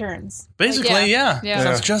Batman Returns. Basically,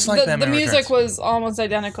 sounds just like Batman The music Returns. was almost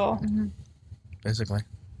identical. Basically,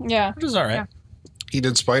 which is all right. He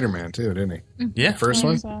did Spider-Man too, didn't he? Yeah, first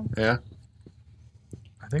one. So. Yeah,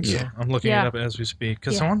 I think so. I'm looking it up as we speak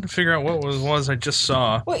because I wanted to figure out what was I just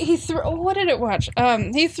saw. What he threw? What did it watch?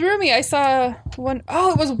 He threw me. I saw one.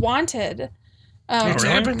 Oh, it was Wanted.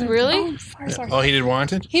 Really? Oh, he did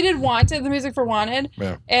Wanted? He did Wanted, the music for Wanted.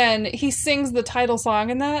 Yeah. And he sings the title song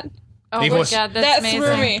in that. Oh my God, that's amazing.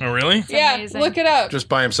 Threw me. Oh, really? Amazing. Look it up. Just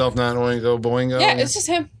by himself, not Oingo Boingo? Yeah, it's just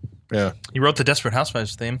him. Yeah. He wrote the Desperate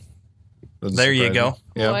Housewives theme. There you go.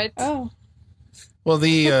 Yeah. What? Oh. Well,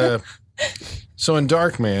 so in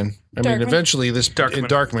Darkman, eventually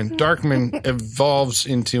Darkman evolves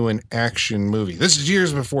into an action movie. This is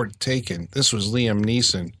years before Taken. This was Liam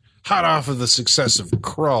Neeson. Hot off of the success of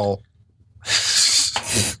Krull.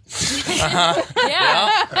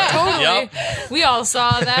 Totally. Yep. We all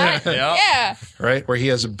saw that. Yeah. Right? Where he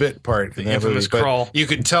has a bit part in that movie. Krull. You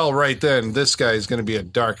could tell right then this guy is going to be a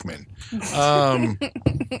Darkman.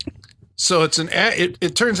 So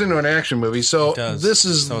it turns into an action movie. So this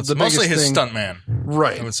is the mostly biggest his thing. stuntman.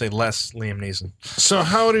 Right. I would say less Liam Neeson. So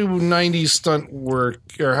how do 90s stunt work,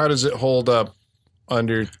 or how does it hold up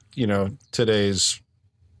under, today's...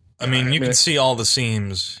 I mean, you can see all the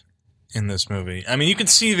seams in this movie. I mean, you can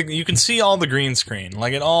see all the green screen.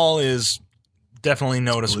 Like, it all is definitely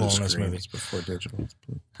noticeable in this movie. It's before digital.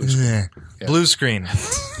 Blue screen,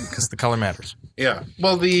 because the color matters. Yeah.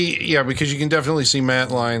 Well, because you can definitely see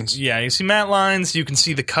matte lines. Yeah, you see matte lines. You can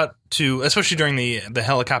see the cut to, especially during the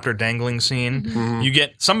helicopter dangling scene, you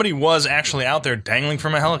get somebody was actually out there dangling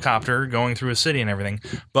from a helicopter going through a city and everything.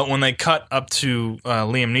 But when they cut up to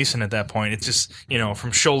Liam Neeson at that point, it's just,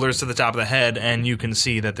 from shoulders to the top of the head, and you can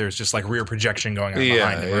see that there's just like rear projection going on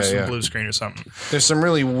behind him, or some blue screen or something. There's some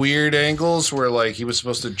really weird angles where like he was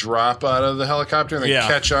supposed to drop out of the helicopter and then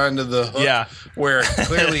catch onto the hook, where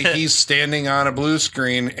clearly he's standing on a blue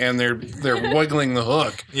screen and they're wiggling the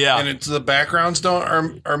hook, and it's the backgrounds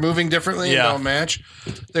are moving differently and don't match.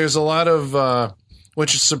 There's a lot of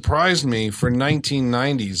which surprised me for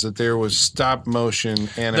 1990s that there was stop motion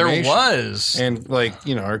animation. There was, and like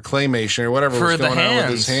or claymation or whatever was going on with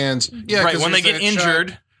his hands. Yeah, right when they get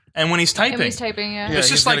injured. And when he's typing. It's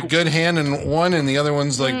just like a good hand in one, and the other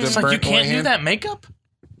one's like the burnt you can't do hand. that makake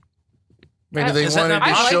Maybe they wanted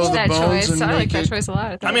to show the bones and I like make that it. choice a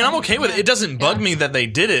lot. I mean, I'm okay with it. It doesn't bug me that they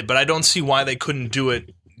did it, but I don't see why they couldn't do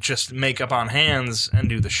it. Just makeup on hands and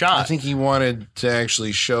do the shot. I think he wanted to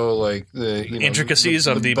actually show like the intricacies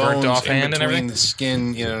of the burnt off hand and everything, the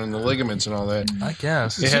skin, and the ligaments and all that. I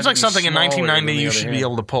guess it seems like something in 1990 you should be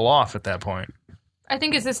able to pull off at that point. I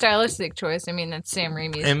think it's a stylistic choice. I mean, that's Sam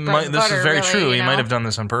Raimi's. This is very true. He might have done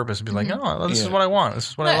this on purpose and be like, "Oh, this is what I want. This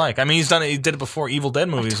is what I like." I mean, he's done it. He did it before Evil Dead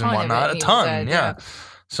movies and whatnot. A ton, yeah.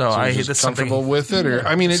 So I hit this comfortable with it, or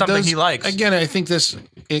I mean, it something does, he likes. Again, I think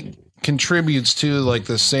it contributes to like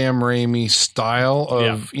the Sam Raimi style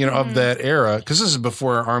of of that era, because this is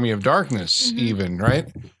before Army of Darkness, even right?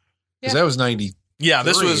 Because that was 90. Yeah,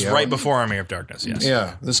 this was right before Army of Darkness, yes.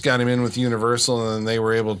 Yeah, this got him in with Universal, and then they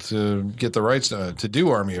were able to get the rights to do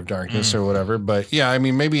Army of Darkness or whatever. But yeah, I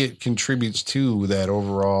mean, maybe it contributes to that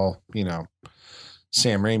overall,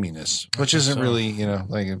 Sam Raimi-ness, which isn't really,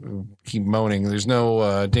 like keep moaning. There's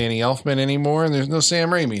no Danny Elfman anymore, and there's no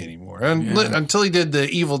Sam Raimi anymore. And until he did the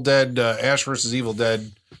Evil Dead, Ash vs. Evil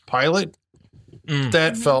Dead pilot,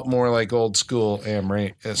 that felt more like old school Sam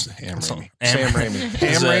Raimi. Ham Raimi.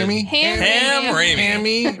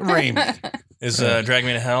 Is Drag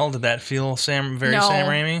Me to Hell, did that feel Sam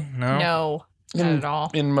Raimi? No. Not at all.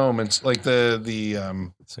 In moments, like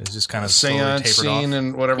the so it's just kind of seance scene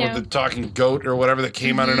and whatever with the talking goat or whatever that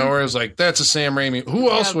came out of nowhere. It was like, that's a Sam Raimi. Who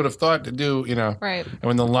else would have thought to do, Right. And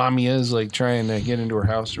when the Lamia is like trying to get into her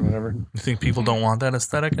house or whatever. You think people don't want that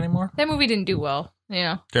aesthetic anymore? That movie didn't do well.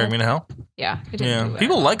 Drag Me to Hell? Yeah. It didn't do well.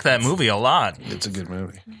 People like that movie a lot. It's a good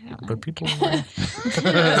movie. Yeah. But people... We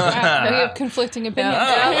have conflicting opinions.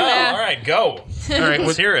 All right, go. All right,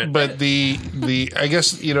 let's hear it. But the I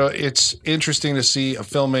guess, it's interesting to see a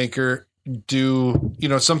filmmaker do,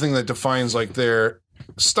 something that defines like their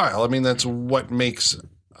style. I mean, that's what makes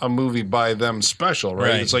a movie by them special,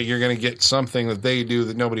 right? It's like you're going to get something that they do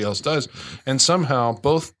that nobody else does. And somehow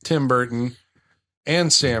both Tim Burton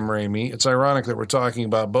and Sam Raimi, it's ironic that we're talking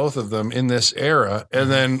about both of them in this era,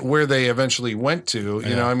 and then where they eventually went to,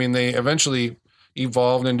 I mean, they eventually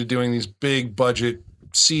evolved into doing these big budget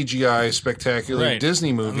CGI spectacular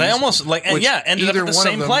Disney movies. They almost ended up at the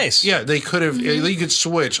same place. Yeah, they could have. You could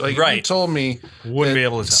switch. Like you told me, wouldn't be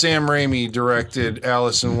able to tell. Sam Raimi directed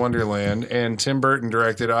Alice in Wonderland and Tim Burton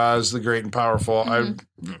directed Oz the Great and Powerful. I'd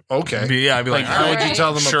be like, how would you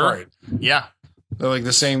tell them apart? Yeah. They're like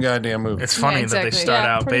the same goddamn movie. It's funny that they start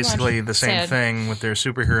out basically the same thing with their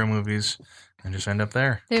superhero movies and just end up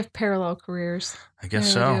there. They have parallel careers. I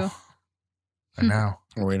guess so. I know.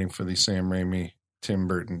 We're waiting for the Sam Raimi, Tim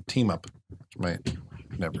Burton team up, which might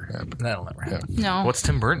never happen. That'll never happen. No. What's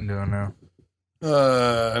Tim Burton doing now?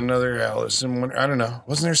 Another Alice in Wonderland. I don't know.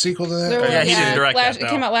 Wasn't there a sequel to that? He didn't direct that. It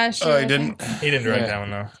came out last year. Oh, he didn't? He didn't direct that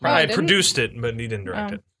one, though. I produced it, but he didn't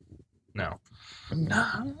direct it. No.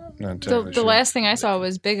 The last thing I saw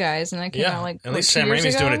was Big Eyes, and that came out at least Sam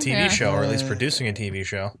Raimi's doing a TV show, or at least producing a TV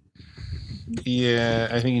show. Yeah,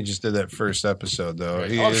 I think he just did that first episode, though.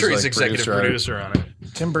 Right. I'm sure he's executive producer on it.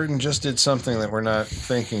 Tim Burton just did something that we're not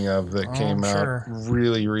thinking of that came out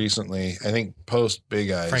really recently. I think post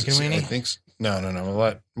Big Eyes. Frankenweenie? I think no, a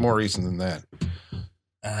lot more recent than that.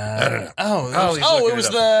 I don't know. It was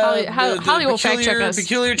the Hollywood fact check us.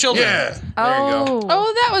 Peculiar Children. Yeah. There you go.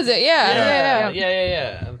 Oh, that was it. Yeah.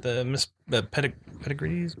 The Miss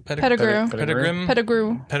Pettigrews. Pettigrew.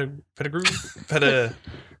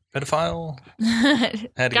 Pedophile.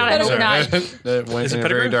 God, I hope not. That went in a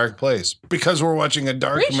very dark place because we're watching a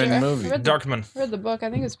Darkman movie. Darkman. I read the book.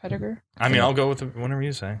 I think it's Pettigrew. I mean, I'll go with whatever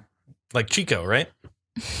you say. Like Chico, right?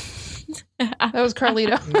 That was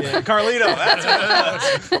Carlito. Yeah, Carlito.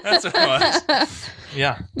 That's what it was.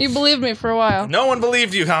 Yeah. You believed me for a while. No one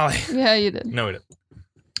believed you, Holly. Yeah, you did. No, we didn't.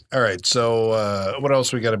 All right. So, what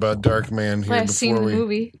else we got about Darkman here? Last scene in the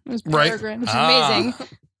movie. It was Peregrine. Which is amazing.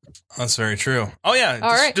 That's very true. Oh,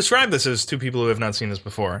 yeah. Describe this as two people who have not seen this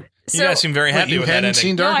before. You guys seem very happy with that ending.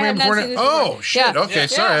 You hadn't seen Darkman before now? Oh, shit. Yeah. Okay,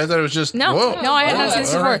 sorry. I thought it was just... No, whoa. no, I had not seen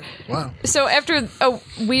this before. Right. Wow. So after a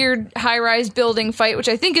weird high-rise building fight, which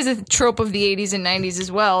I think is a trope of the 80s and 90s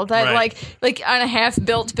as well, that like on a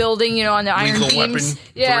half-built building, you know, on the iron Lethal beams.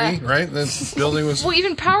 Weapon 3, right? That building was... Well,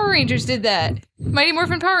 even Power Rangers did that. Mighty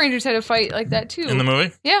Morphin Power Rangers had a fight like that, too. In the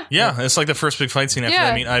movie? Yeah. Yeah, it's like the first big fight scene after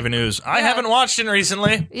they meet Ivan Ooze. I haven't watched it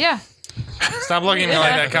recently. Yeah. Stop looking at me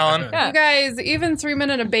like that, Colin. Yeah. You guys, even 3 Men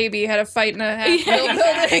and a Baby had a fight in a half-built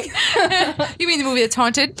building. You mean the movie that's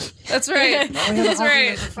haunted? That's right. That's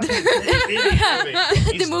right.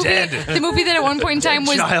 The movie that at one point in time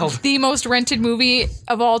was the most rented movie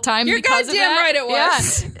of all time. You're because goddamn of that. right it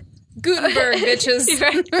was. Yeah. Gutenberg, bitches.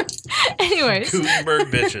 Anyways. Gutenberg,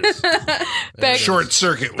 bitches. Short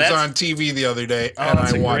Circuit was on TV the other day, and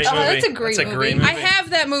I watched it. Oh, that's a great movie. I have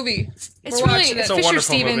that movie. It's really it. Fisher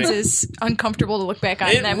Stevens is uncomfortable to look back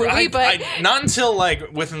on in that movie, but not until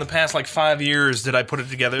like within the past like 5 years did I put it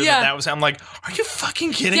together. That was. I'm like, are you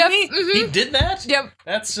fucking kidding me? Mm-hmm. He did that. Yep.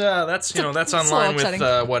 That's online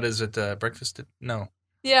with what is it? Breakfast? No.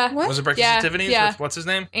 Yeah. What? Was it Breakfast at Tiffany's? Yeah. With, what's his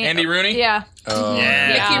name? Andy Rooney? Yeah. Oh,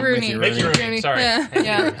 yeah. Mickey Rooney. Sorry.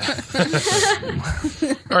 Yeah.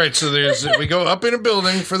 All right, so we go up in a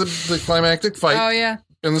building for the climactic fight. Oh, yeah.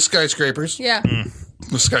 And the skyscrapers. Yeah.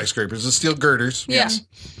 The skyscrapers, the steel girders. Yeah. Yes.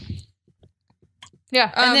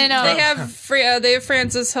 Yeah. And then they have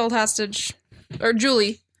Frances held hostage. Or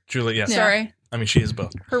Julie. Julie, yes. Sorry. I mean, she is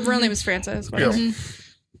both. Her real name is Frances. Yeah.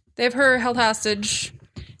 They have her held hostage.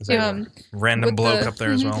 Random bloke up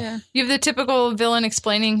there as well. Yeah. you have the typical villain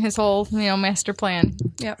explaining his whole, master plan.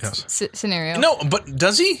 Yep. Yes. Scenario. No, but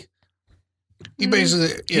does he? He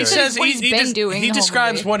basically... He says what he's been doing. He the whole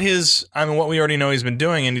describes movie. what we already know he's been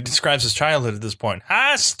doing, and he describes his childhood at this point.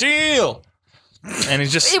 High steel! And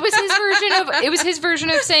he's just... It was his version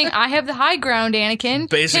of saying, I have the high ground, Anakin.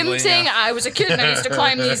 Basically, him saying, I was a kid and I used to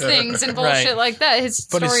climb these things and bullshit like that. His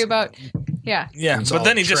story about... Yeah. Yeah, It's but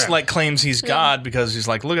then he all just trap. like claims he's God because he's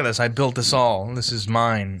like, look at this, I built this all. This is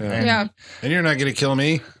mine. Yeah. And you're not going to kill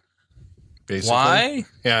me? Basically. Why?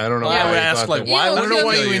 Yeah, I don't know I why would you ask, thought like, that. why I would don't know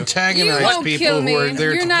why you You antagonize won't people kill who are me.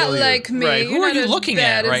 there You're to not kill like you. me. Right. Who You're are not you as looking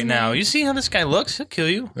bad at right as now? me. You see how this guy looks? He'll kill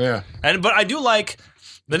you. Yeah. But I do like...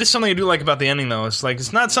 That is something I do like about the ending, though. It's like,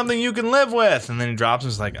 it's not something you can live with. And then he drops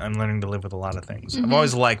and is like, I'm learning to live with a lot of things. I've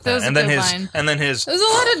always liked that. That was a And then good his... line. And then his... There's a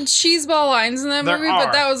lot of cheeseball lines in that There movie, are.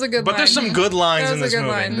 but that was a good line. But there's some good lines That in was this a good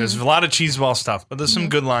movie. line. There's a lot of cheeseball stuff, but there's some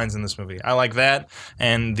good lines in this movie. I like that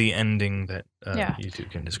and the ending that you two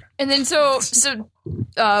can describe. And then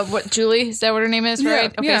what, Julie? Is that what her name is, Yeah,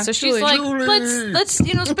 right? Okay, yeah, so she's Julie. like, Julie. let's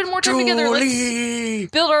spend more time together.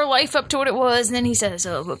 Let's build our life up to what it was. And then he says,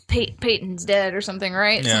 but Peyton's dead or something,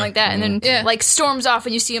 right? Yeah. Something like that. And then like storms off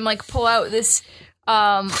and you see him like pull out this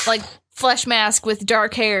like flesh mask with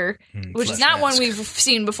dark hair, which is not one we've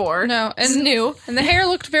seen before. No, It's new. And the hair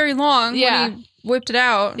looked very long when he whipped it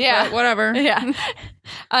out. Yeah. But whatever. Yeah.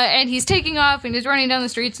 And he's taking off and he's running down the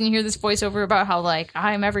streets and you hear this voiceover about how like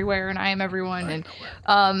I am everywhere and I am everyone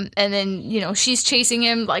and then she's chasing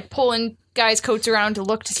him like pulling guys' coats around to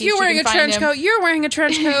look to see You're if she wearing can a find trench him. coat. You're wearing a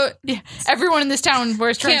trench coat. Yeah. Everyone in this town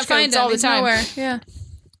wears trench Can't find coats him. all the He's time. nowhere. Yeah.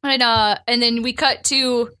 And then we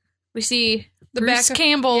see The Bruce back of-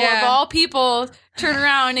 Campbell yeah. of all people turn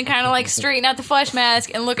around and kind of like straighten out the flesh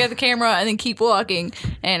mask and look at the camera and then keep walking.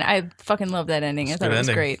 And I fucking love that ending. I thought it was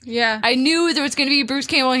great. Yeah. I knew there was going to be Bruce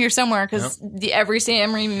Campbell in here somewhere because every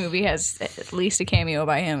Sam Raimi movie has at least a cameo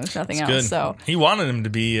by him, if nothing else. Good. So He wanted him to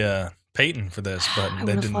be Peyton for this, but they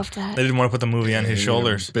would've didn't. loved that. They didn't want to put the movie on his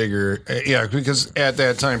shoulders. Bigger. Yeah, because at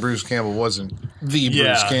that time, Bruce Campbell wasn't the Bruce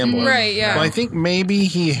Yeah. Campbell. Right, yeah. Well, I think maybe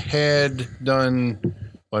he had done...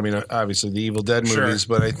 Well, I mean, obviously the Evil Dead movies,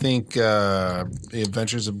 but I think The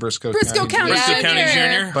Adventures of Briscoe County Briscoe Jr. County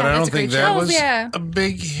Jr. But I don't think that was yeah. a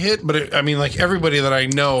big hit. But I mean, like everybody that I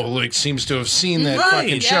know, like seems to have seen that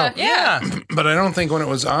fucking show. Yeah. But I don't think when it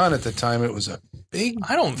was on at the time, it was a big.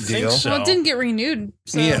 I don't think deal. so. Well, it didn't get renewed.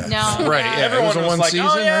 So. Yeah, No. right. Yeah, Everyone it was a was one like, season.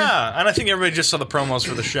 oh yeah, Right? and I think everybody just saw the promos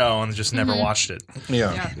for the show and just never watched it.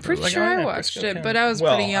 Yeah. Pretty Like, sure oh, yeah, I watched Briscoe it, County. but I was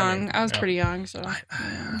Well, pretty young. I mean, I was pretty young, so.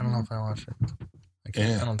 I don't know if I watched it.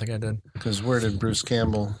 Yeah. I don't think I did. Because where did Bruce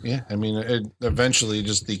Campbell? Yeah, I mean, eventually,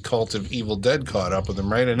 just the cult of Evil Dead caught up with him,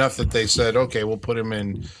 right? Enough that they said, "Okay, we'll put him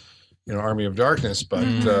in, Army of Darkness." But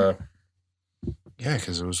yeah,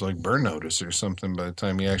 because it was like Burn Notice or something. By the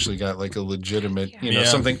time he actually got like a legitimate,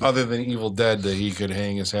 something other than Evil Dead that he could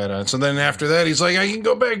hang his hat on. So then after that, he's like, "I can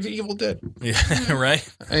go back to Evil Dead." Yeah, right.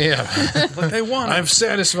 Yeah, But they won. I've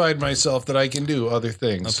satisfied myself that I can do other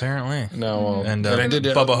things. Apparently. No, And I did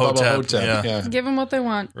Bubba Hotep. Yeah. Yeah. Give them what they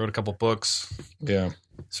want. Wrote a couple books. Yeah.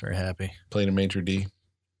 He's very happy. Played a maitre d'.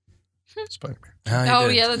 Spider-Man. Oh,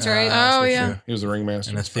 yeah, that's right. Oh, yeah. True. He was the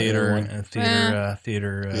ringmaster. And a theater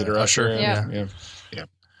usher. Yeah.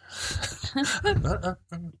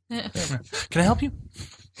 Can I help you?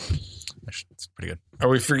 It's pretty good. Are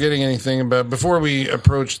we forgetting anything about, before we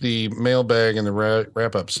approach the mailbag and the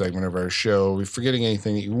wrap-up segment of our show, are we forgetting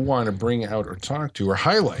anything that you want to bring out or talk to or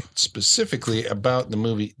highlight specifically about the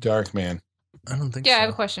movie Darkman? I don't think so. Yeah, I have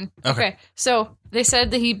a question. Okay. So they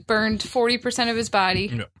said that he burned 40% of his body.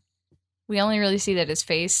 No. We only really see that his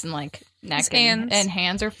face and like neck and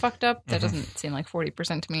hands are fucked up. That doesn't seem like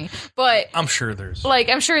 40% to me. But I'm sure there's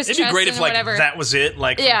I'm sure his it'd be chest great if and like whatever. that was it,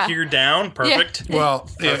 like from here down, perfect. Yeah. Well,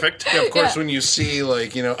 perfect. Yeah, of course, when you see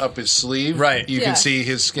up his sleeve, right, you can see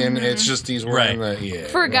his skin. It's just he's wearing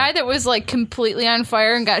For a guy that was like completely on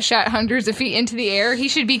fire and got shot hundreds of feet into the air, he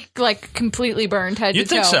should be like completely burned head to toe. You'd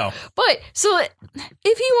think so. But so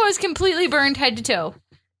if he was completely burned head to toe,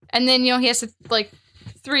 and then he has to like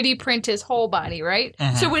 3D print his whole body, right?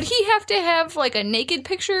 So would he have to have like a naked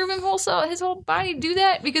picture of him his whole body do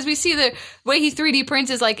that? Because we see the way he 3D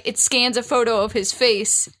prints is like it scans a photo of his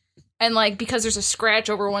face, and like because there's a scratch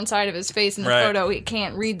over one side of his face in the photo, he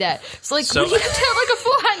can't read that. So would he have to have like a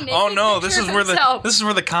full-on naked oh no, picture this is of where himself? this is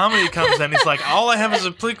where the comedy comes in. He's like, all I have is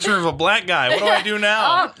a picture of a black guy. What do I do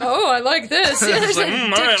now? I like this. Yeah, He's like, all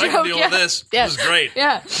right, I can deal with this. Yeah. This is great.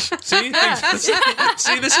 Yeah. See,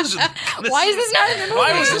 this is. Why is this not in the movie?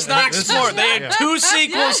 Why was this not explored? They had 2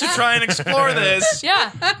 sequels to try and explore this.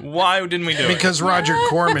 Yeah. Why didn't we do it? Because Roger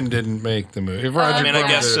Corman didn't make the movie. If Roger I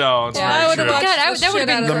guess so. It's very true. That would have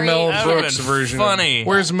been the great. Mel Brooks version. Funny.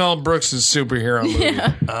 Where's Mel Brooks' superhero movie?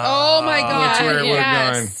 Oh my God. That's where it would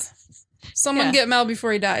have gone. Someone get Mel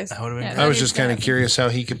before he dies. That would have been I was just kind of curious how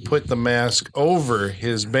he could put the mask over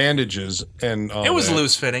his bandages and all It was that.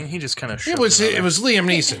 loose fitting. He just kind of It was Liam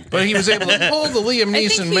Neeson, but he was able to pull the Liam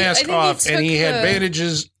Neeson mask off, and he had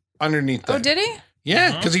bandages underneath that. Oh, did he?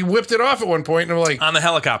 Yeah, because he whipped it off at one point, and I'm like, on the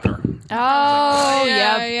helicopter. Oh,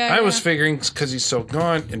 yeah. I was figuring because he's so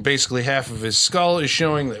gaunt, and basically half of his skull is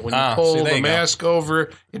showing that when you pull the mask over,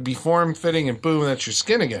 it'd be form fitting, and boom, that's your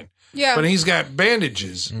skin again. Yeah. But he's got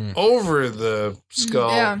bandages over the skull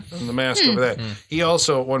and the mask over that. He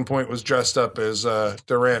also at one point was dressed up as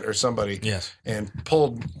Durant or somebody. Yes. And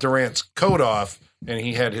pulled Durant's coat off, and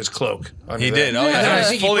he had his cloak under He that. did. Oh, yeah. And I He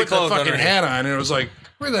think fully he put the clothed fucking underneath. hat on, and it was like,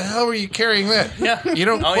 where the hell were you carrying that? Yeah. You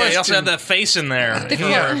don't Oh, yeah. He also question- had that face in there for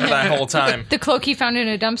Yeah. that whole time. The cloak he found in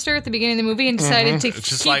a dumpster at the beginning of the movie and decided to It's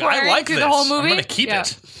just keep like, wearing I like through this. the whole movie. I'm going to keep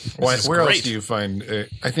it. Why, This is where else great. do you find?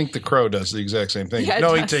 I think the Crow does the exact same thing. Yeah, it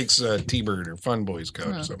no, he does. takes T-Bird or Fun Boy's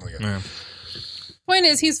coat or something like that. Yeah. Point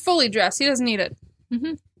is, he's fully dressed. He doesn't need it.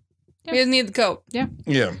 Mm-hmm. He doesn't need the coat. Yeah.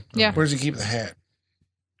 Yeah. Where does he keep the hat?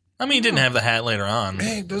 I mean, he didn't have the hat later on.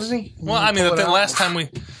 Hey, doesn't he? Well, I mean, the last time we...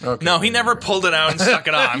 Okay. No, he never pulled it out and stuck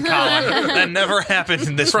it on, Colin. That never happened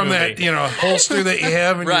in this From movie. that, holster that you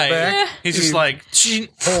have in Right. your back. He's just like...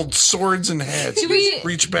 Hold swords and hats. Do we-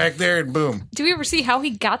 Reach back there and boom. Do we ever see how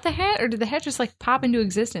he got the hat, or did the hat just like pop into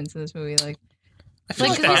existence in this movie? Like, I feel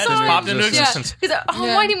like Like, the we hat saw just it. popped into Yeah. existence.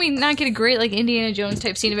 Why didn't we not get a great like Indiana Jones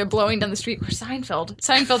type scene of it blowing down the street, or Seinfeld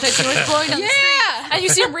type scene where it's blowing down the street, and you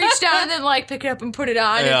see him reach down and then like pick it up and put it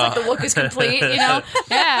on. And it's like the look is complete, Yeah.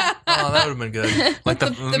 Oh, that would have been good. Like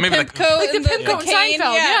the maybe pimp coat Like the and pimp coat in cane.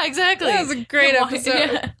 Seinfeld. Yeah, exactly. That was a great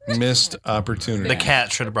episode. Yeah. Missed opportunity. the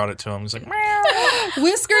cat should have brought it to him. He's like,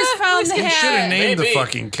 Whiskers found the You should have hat. named Maybe. the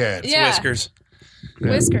fucking cat. Yeah. Whiskers.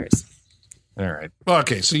 Whiskers. All right.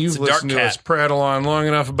 Okay, so you've a dark listened to cat. us prattle on long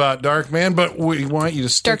enough about Darkman, but we want you to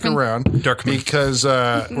stick Darkman. around Darkman. because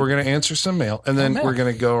we're going to answer some mail, and then we're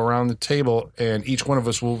going to go around the table, and each one of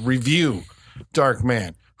us will review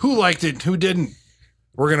Darkman. Who liked it? Who didn't?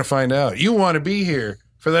 We're going to find out. You want to be here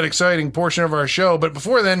for that exciting portion of our show, but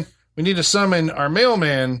before then, we need to summon our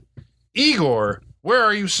mailman, Igor. Where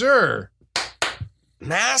are you, sir?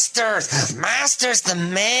 Masters, the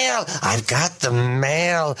mail. I've got the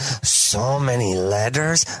mail. So many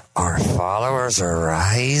letters. Our followers are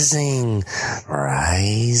rising.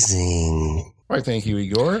 Why, thank you,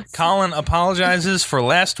 Igor. Colin apologizes for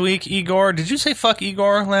last week. Igor, did you say fuck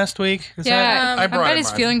Igor last week? Is Yeah, I brought bet him his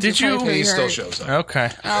on. feelings. Did are probably you? pretty He still hurt. shows up. that okay.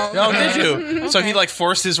 Oh, did you? So he like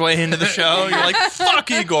forced his way into the show. You're like, fuck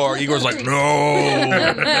Igor. Igor's like, no,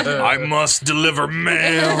 I must deliver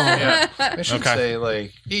mail. Yeah. I should Okay. say,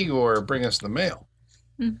 like, Igor, bring us the mail.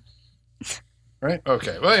 Right?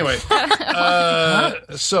 Okay. Well, anyway.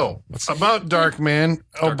 So, about Darkman.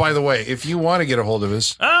 Oh, by the way, if you want to get a hold of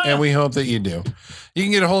us, and we hope that you do, you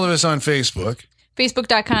can get a hold of us on Facebook,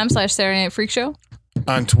 Facebook.com/Saturday Night Freak Show.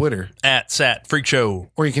 on Twitter, At Sat Freak Show.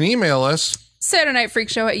 or you can email us. Saturday Night Freak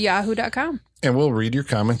Show at yahoo.com. and we'll read your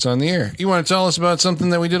comments on the air. You want to tell us about something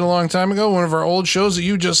that we did a long time ago, one of our old shows that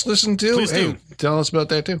you just listened to? Please do. Tell us about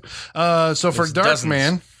that too. So for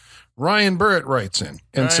Darkman, Ryan Burrett writes in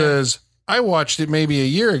and says, I watched it maybe a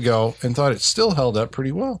year ago and thought it still held up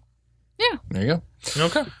pretty well. Yeah. There you go.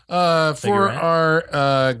 Okay. For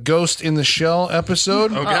our Ghost in the Shell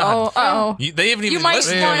episode. Oh, God. Oh. They haven't even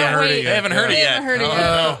listened. They haven't heard it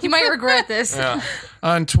yet. You might regret this. Yeah.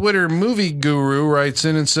 On Twitter, Movie Guru writes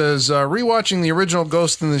in and says, rewatching the original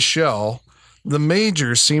Ghost in the Shell, the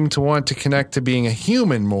Major seemed to want to connect to being a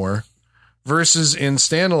human more, versus in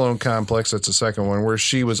Standalone Complex, that's the second one, where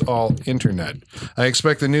she was all internet. I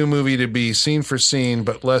expect the new movie to be scene for scene,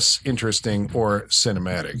 but less interesting or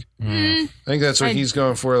cinematic. I think that's what he's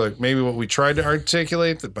going for. Like maybe what we tried to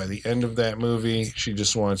articulate, that by the end of that movie, she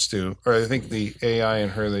just wants to, or I think the AI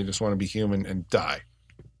and her, they just want to be human and die.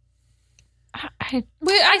 I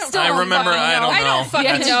don't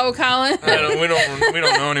fucking know, Colin. We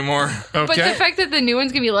don't know anymore. Okay. But the fact that the new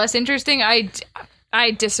one's gonna be less interesting,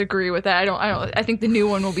 I disagree with that. I think the new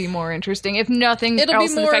one will be more interesting. If nothing It'll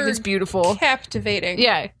else, be than the fact it's beautiful, captivating.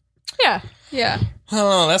 Yeah.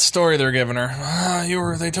 Oh, that story they're giving her.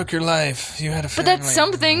 They took your life. You had a family. But that's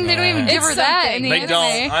something. They don't even give her that in the They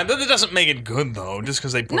anime. don't. That doesn't make it good though. Just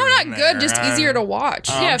because they put it not in good. there. Just easier to watch.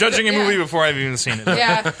 I'm judging a movie before I've even seen it.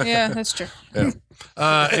 Yeah, that's true. Yeah.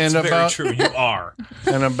 It's very true. You are.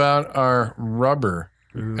 And about our Rubber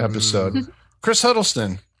episode, Chris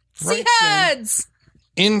Huddleston See heads.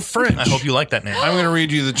 in French. I hope you like that name. I'm going to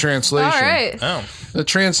read you the translation. All right. Oh. The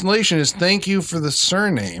translation is "Thank you for the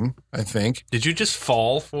surname." I think. Did you just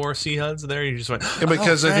fall for Sea Huds there? You just went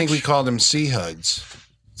Because I think we French. called him Sea Huds.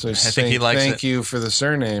 So I think he likes Thank it. you for the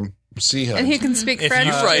surname, Sea Huds. And he can speak If French.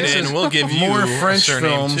 you write This in, is we'll give you more a French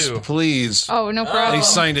surname films, too. please. Oh, no problem. They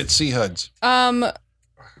signed it Sea Huds.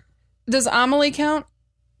 Does Amelie count?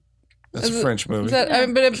 That's a French movie. Is that,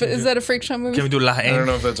 is that a freak show movie? Can we do La I don't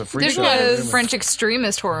know if that's a freak There's show. a lot movie. of French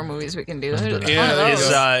extremist horror movies we can do.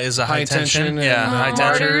 Yeah, Is a high tension? and Yeah, high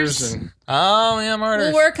tension. Martyrs and Oh yeah, Martyrs.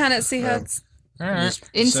 We'll work on it, Sea Huds. All right.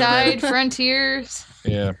 Inside Frontiers.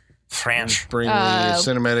 yeah. French. Bring the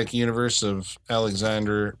cinematic universe of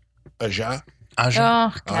Alexander Aja.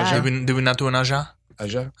 Aja. Oh, God. Did we not do an Aja?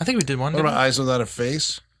 Aja. I think we did one. What about Eyes Without a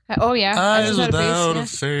Face? Oh, yeah. Eyes Without Without a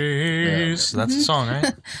Face, Face? That's the song,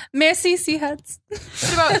 right? Merci, Sea Huds.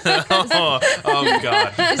 What about, oh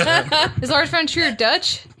God. is Lars von Trier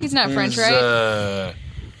Dutch? He's not French, right?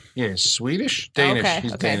 Yeah, Swedish? Danish. Okay,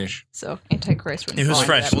 He's okay. Danish. So, Antichrist. wouldn't He was fall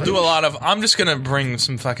French. into We'll that do a lot of. I'm just gonna bring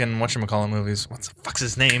some fucking whatchamacallit movies. What the fuck's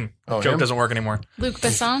his name? Oh, Joke him? doesn't work anymore. Luc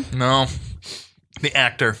Besson. No, the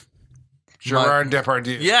actor. Gerard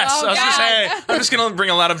Depardieu. Yes, Oh, I was gonna God. say. I'm just gonna bring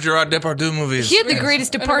a lot of Gerard Depardieu movies. He had the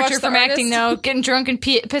greatest Wanna watch departure The from acting, though. Artist? Getting drunk and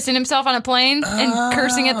pissing himself on a plane and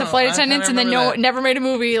cursing at the flight I attendants, and kinda then remember that. never made a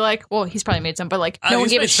movie. Like, well, he's probably made some, but like, no one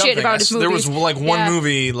He's gave a made shit something. about his movies. There was like one Yeah.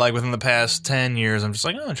 movie like within the past 10 years. I'm just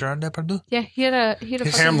like, oh, Gerard Depardieu. Yeah, he had a fucking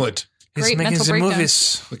Hamlet. He's great making mental some breakdown.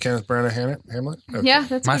 movies. The Kenneth Branagh Hamlet? Okay. Yeah,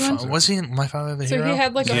 that's a good one. Was he in My Father the So Hero? he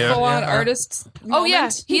had like a Yeah. full-on Yeah. artist Oh yeah,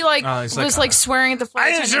 moment. he like he's like, was like swearing at the flight I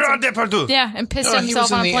am attendants. Gerard Depardieu. Yeah, and pissed Oh, he himself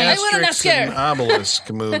was in on a the plane. Asterix and Obelisk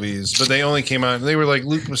movies, but they only came out. They were like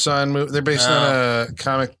Luc Besson movies. They're based on a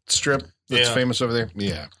comic strip that's Yeah. famous over there.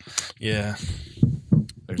 Yeah, Yeah.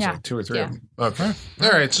 there's Yeah. like 2 or 3 Yeah. of them. Okay,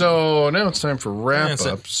 all right. So now it's time for wrap That's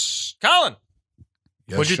it. ups. Colin,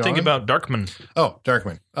 Yes, what'd you think Sean? about Darkman? Oh,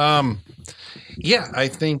 Darkman. Yeah, I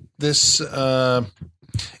think this.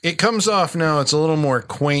 It comes off now. It's a little more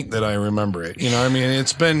quaint than I remember it. You know, I mean,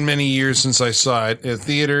 it's been many years since I saw it at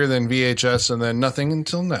theater, then VHS, and then nothing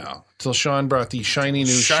until now. Till Sean brought the shiny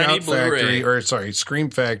new Shiny Shout Factory, Blu-ray. Scream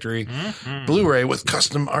Factory Blu-ray with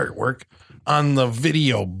custom artwork on the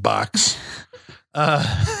video box.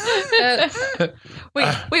 Wait.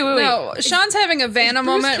 No, Sean's having a Vanna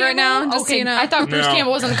moment right now. Just so Okay, you know. I thought Bruce No.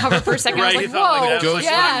 Campbell was on the cover for a second. Right, I he was like, thought like whoa, that. I was like,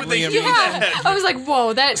 yeah, why would they do yeah. that? I was like,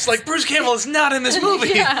 whoa, that's It's like Bruce Campbell is not in this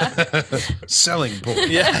movie. Selling point.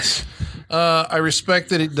 Yes. I respect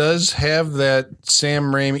that it does have that Sam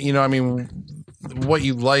Raimi. You know, I mean, what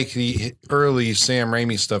you like the early Sam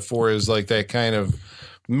Raimi stuff for is like that kind of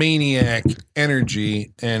maniac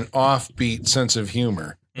energy and offbeat sense of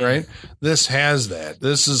humor, right? This has that.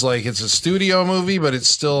 This is like it's a studio movie, but it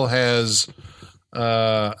still has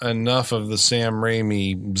enough of the Sam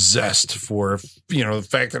Raimi zest for, you know, the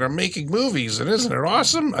fact that I'm making movies, and isn't it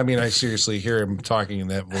awesome? I mean, I seriously hear him talking in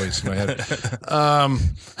that voice in my head.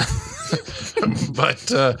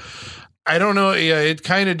 But I don't know. Yeah, it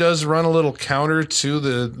kind of does run a little counter to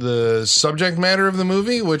the subject matter of the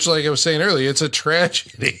movie, which, like I was saying earlier, it's a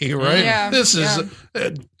tragedy, right? Yeah, This is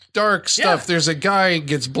dark stuff. There's a guy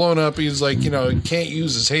gets blown up. He's like, can't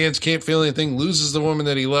use his hands, can't feel anything, loses the woman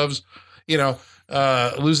that he loves,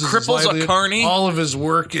 loses cripples his livelihood. a carny. All of his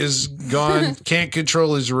work is gone. Can't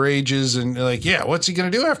control his rages, and what's he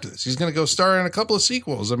going to do after this? He's going to go star in a couple of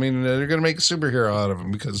sequels. I mean, they're going to make a superhero out of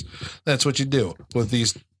him because that's what you do with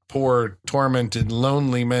these poor, tormented,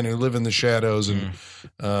 lonely men who live in the shadows and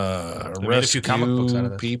rescue comic books out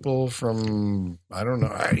of this. People from I don't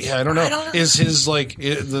know. I don't know. Is his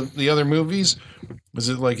the other movies? Is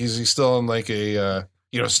he still in a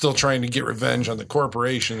still trying to get revenge on the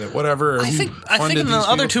corporation that whatever? I think in the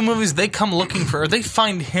other two movies they come looking for, or they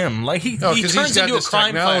find him. Like he turns into a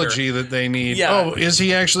crime technology fighter that they need. Yeah. Oh, is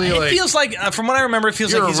he actually? It feels like, from what I remember, it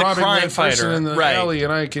feels like he's a crime fighter in the alley,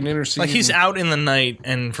 and I can intercede. Like he's out in the night,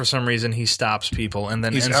 and for some reason he stops people, and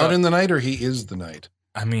then he's out in the night, or he is the night.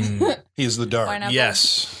 I mean, he is the dark.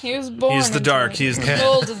 Yes, he was born. He's the dark. He is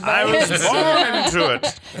molded by I was born into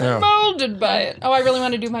it. Yeah. Molded by it. Oh, I really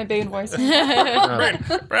want to do my Bane voice.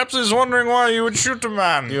 Perhaps he's wondering why you would shoot a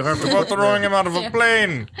man. You have about throwing him out of a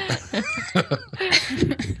plane.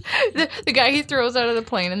 The guy he throws out of the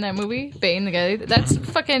plane in that movie, Bane, the guy, that's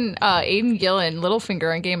fucking Aidan Gillen,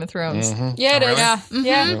 Littlefinger on Game of Thrones. Mm-hmm. Yeah, it is. Yeah. Mm-hmm.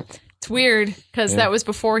 Yeah. It's weird because that was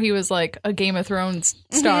before he was like a Game of Thrones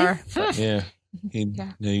star. Yeah. He'd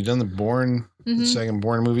done the second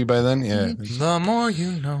Bourne movie by then? Yeah. The more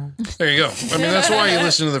you know. There you go. I mean, that's why you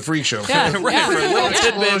listen to the Freak Show. Yeah. For little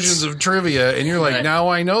explosions of trivia, and you're like, now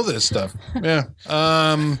I know this stuff. Yeah.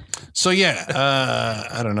 I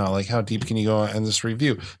don't know. Like, how deep can you go in this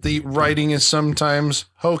review? The writing is sometimes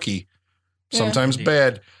hokey, sometimes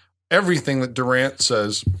bad. Everything that Durant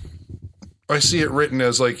says, I see it written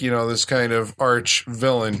as this kind of arch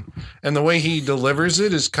villain, and the way he delivers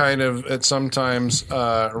it is kind of at sometimes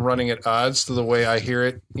running at odds to the way I hear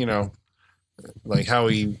it. Like how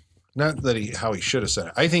he should have said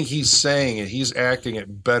it. I think he's saying it. He's acting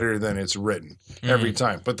it better than it's written every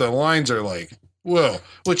time. But the lines are like, whoa,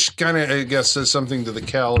 which kind of I guess says something to the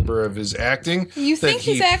caliber of his acting. You think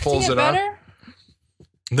he's acting it better?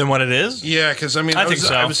 Than what it is? Yeah, because I think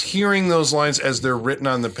so. I was hearing those lines as they're written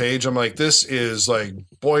on the page. I'm like, this is like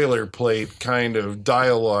boilerplate kind of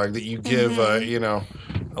dialogue that you give, a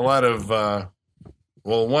lot of,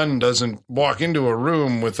 one doesn't walk into a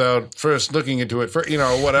room without first looking into it,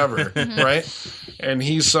 whatever, right? And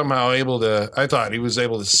he's somehow able to, I thought he was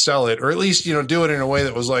able to sell it, or at least, do it in a way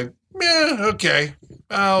that was like, yeah, okay,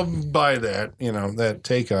 I'll buy that, that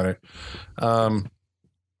take on it.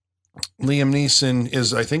 Liam Neeson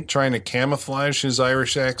is, I think, trying to camouflage his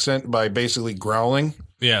Irish accent by basically growling.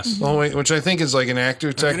 Yes. Which I think is like an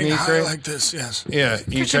actor technique, right? Like this, yes. Yeah.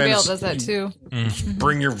 Christian Bale does that too.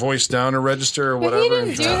 Bring your voice down to register or whatever. But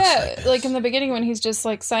he didn't do that like in the beginning when he's just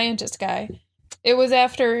like scientist guy. It was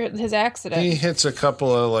after his accident. He hits a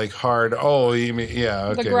couple of like hard, you mean, yeah.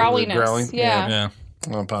 Okay. The growliness. Growling? Yeah.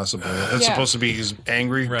 Well, possibly. It's supposed to be he's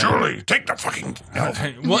angry. Right. Julie, take the fucking elf.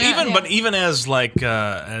 But even as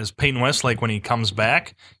Peyton Westlake, when he comes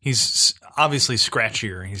back, he's obviously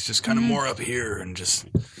scratchier. He's just kind of more up here and just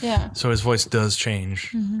So his voice does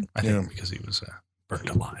change. I think because he was burned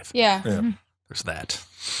alive. Yeah. There's that.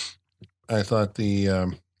 I thought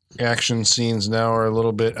the action scenes now are a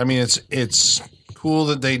little bit. I mean, it's cool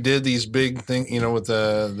that they did these big thing, with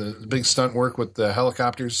the big stunt work with the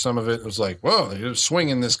helicopters. Some of it was like, whoa, they're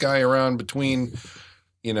swinging this guy around between,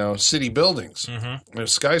 city buildings.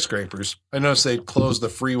 There's skyscrapers. I noticed they closed the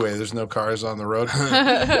freeway. There's no cars on the road,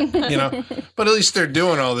 but at least they're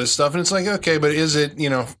doing all this stuff. And it's like, okay, but is it,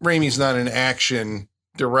 Raimi's not an action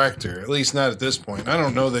director, at least not at this point. I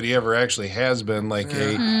don't know that he ever actually has been like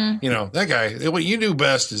that guy. What you do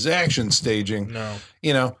best is action staging. No.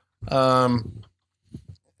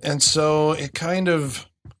 And so it kind of,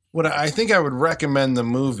 I think I would recommend the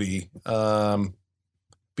movie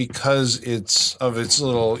because it's of its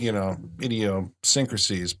little,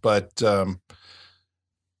 idiosyncrasies. But,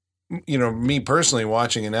 me personally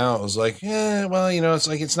watching it now, it was like, it's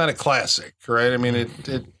like it's not a classic, right? I mean,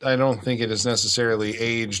 I don't think it is necessarily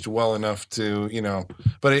aged well enough to,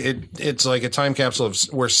 but it's like a time capsule of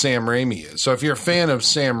where Sam Raimi is. So if you're a fan of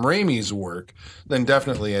Sam Raimi's work, then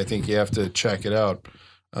definitely I think you have to check it out.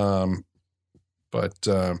 But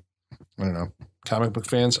I don't know, comic book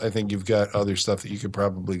fans, I think you've got other stuff that you could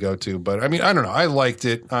probably go to, but I mean, I don't know. I liked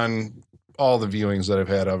it on all the viewings that I've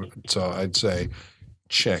had of it. So I'd say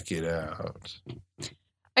check it out.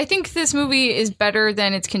 I think this movie is better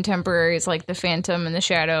than its contemporaries like The Phantom and The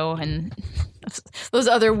Shadow and those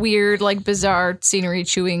other weird, like bizarre scenery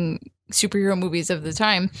chewing superhero movies of the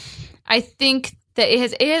time. I think that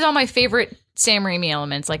it has all my favorite Sam Raimi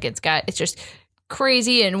elements. Like it's just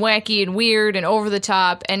crazy and wacky and weird and over the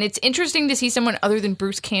top. And it's interesting to see someone other than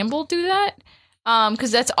Bruce Campbell do that.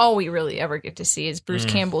 Because that's all we really ever get to see is Bruce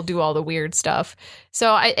Campbell do all the weird stuff.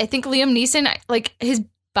 So I think Liam Neeson, like his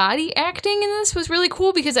body acting in this was really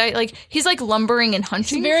cool because he's like lumbering and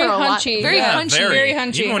hunching. Very hunchy. Very hunchy. Very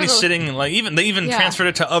hunchy. Even when he's sitting, like they even transferred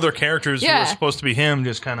it to other characters who were supposed to be him,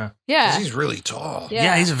 just kind of. Yeah. He's really tall.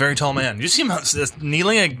 Yeah, he's a very tall man. You see him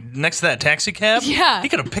kneeling next to that taxi cab? Yeah. He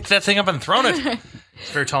could have picked that thing up and thrown it. He's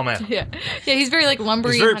a very tall man. Yeah. Yeah, he's very like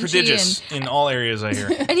lumbery. He's very and prodigious in all areas, I hear.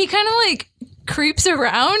 And he kind of like creeps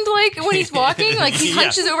around like when he's walking, like he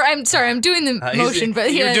hunches over. I'm sorry, I'm doing the motion,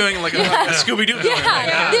 but you're doing like a Scooby Doo. Like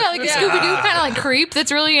a Scooby Doo kind of like creep.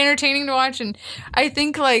 That's really entertaining to watch, and I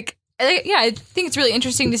think I think it's really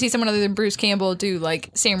interesting to see someone other than Bruce Campbell do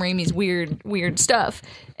like Sam Raimi's weird stuff.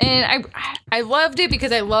 And I loved it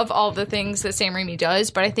because I love all the things that Sam Raimi does.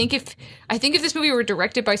 But I think if this movie were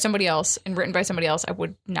directed by somebody else and written by somebody else, I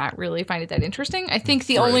would not really find it that interesting. I think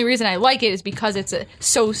the only reason I like it is because it's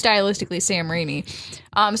so stylistically Sam Raimi.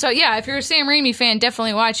 So yeah, if you're a Sam Raimi fan,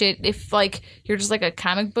 definitely watch it. If like you're just like a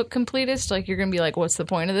comic book completist, like you're gonna be like, what's the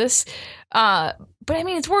point of this? But I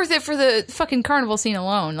mean, it's worth it for the fucking carnival scene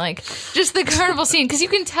alone. Like, just the carnival scene. Because you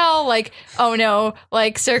can tell, like, oh no,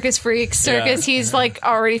 like, circus freaks, he's, like,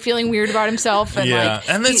 already feeling weird about himself. And, like,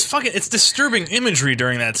 and it's disturbing imagery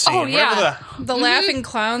during that scene. Oh, yeah. The laughing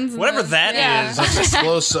clowns. Whatever that is. It's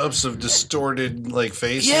close-ups of distorted, like,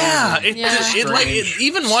 faces. Yeah.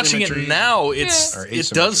 Even watching it now, it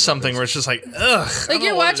does something where it's just like, ugh. Like,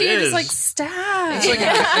 you're watching it, it's like, stop. It's like,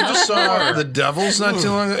 I just saw The Devils not too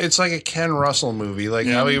long ago. It's like a Ken Russell movie. Like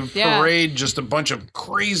how he would parade just a bunch of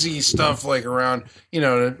crazy stuff like around,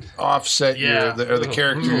 to offset the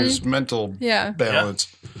character's mental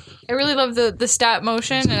balance. I really love the stop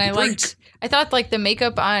motion, and I thought like the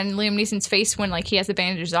makeup on Liam Neeson's face when like he has the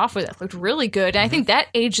bandages off with it looked really good. And I think that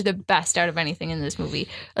aged the best out of anything in this movie,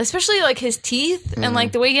 especially like his teeth and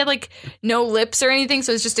like the way he had like no lips or anything,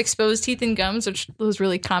 so it's just exposed teeth and gums, which was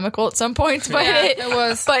really comical at some points. But it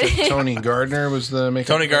was. But Tony Gardner was the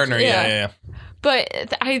makeup. Tony Gardner, yeah.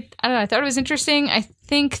 But I don't know. I thought it was interesting. I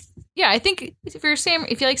think if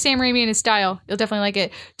you like Sam Raimi and his style, you'll definitely like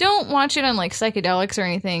it. Don't watch it on like psychedelics or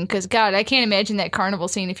anything, because God, I can't imagine that carnival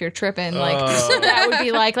scene if you're tripping. Like that would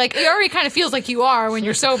be like it already kind of feels like you are when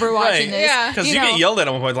you're sober watching this. Yeah, because you get yelled at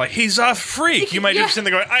at one point like he's a freak. You might just sit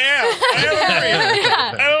there going, I am a freak.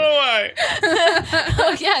 I don't know why.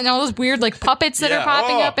 Yeah, and all those weird like puppets that are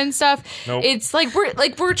popping up and stuff. Nope. It's like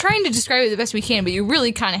we're trying to describe it the best we can, but you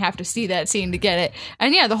really kind of have to see that scene to get it.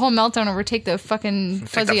 And yeah, the whole meltdown over take the fucking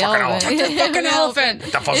fuzzy elephant. The fucking elephant.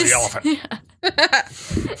 The fuzzy elephant. Yeah.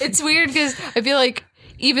 It's weird because I feel like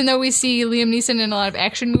even though we see Liam Neeson in a lot of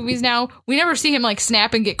action movies now, we never see him like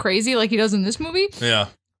snap and get crazy like he does in this movie. Yeah.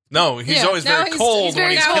 No, he's always very cold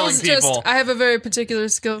when he's killing people. I have a very particular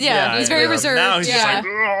skill set. Yeah, he's very reserved. Now he's just like...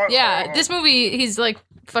 Yeah, this movie, he's like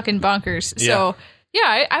fucking bonkers. So,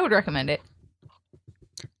 yeah, I would recommend it.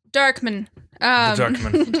 Darkman.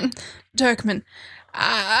 Darkman. Darkman.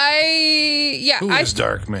 Who is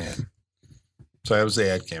Darkman? So that was the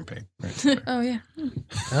ad campaign. Right. Oh yeah.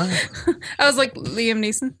 I was like Liam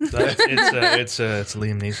Neeson. It's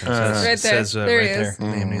Liam Neeson. Right there. Says, there right he is. there.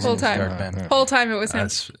 Liam Neeson. Whole time. Darkman. Whole time it was him.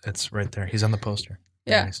 It's right there. He's on the poster.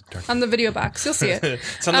 Yeah. On the video box. You'll see it.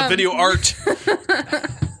 It's on the video art.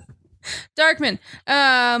 Darkman.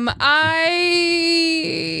 I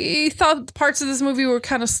thought the parts of this movie were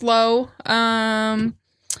kind of slow.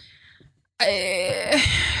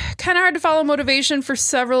 Kind of hard to follow motivation for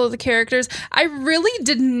several of the characters. I really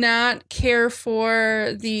did not care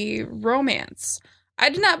for the romance. I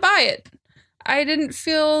did not buy it. I didn't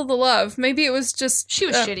feel the love. Maybe it was just she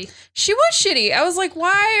was shitty. She was shitty. I was like,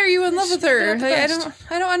 why are you in love with her? Like,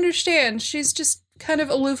 I don't understand. She's just kind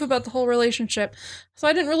of aloof about the whole relationship. So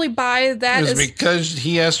I didn't really buy that. It was because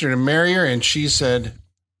he asked her to marry her and she said,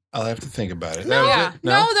 I'll have to think about it. No, that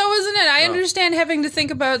wasn't it. I understand having to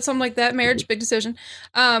think about something like that. Marriage, big decision.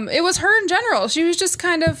 It was her in general. She was just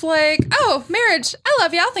kind of like, oh, marriage, I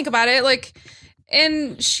love you. I'll think about it. Like,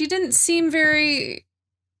 and she didn't seem very...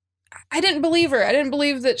 I didn't believe her. I didn't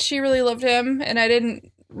believe that she really loved him, and I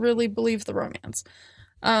didn't really believe the romance.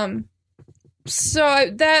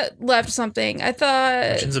 So that left something. I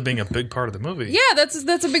thought... Which ends up being a big part of the movie. Yeah, that's a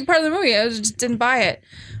big part of the movie. I just didn't buy it.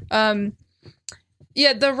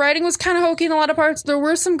 Yeah, the writing was kind of hokey in a lot of parts. There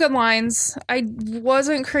were some good lines. I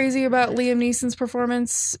wasn't crazy about Liam Neeson's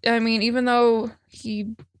performance. I mean, even though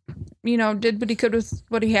he, did what he could with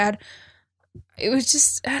what he had, it was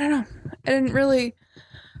just, I don't know. I didn't really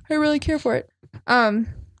care for it.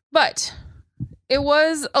 But it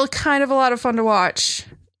was a kind of a lot of fun to watch.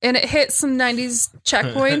 and it hit some 90s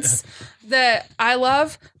checkpoints that I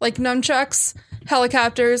love, like nunchucks,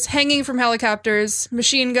 helicopters, hanging from helicopters,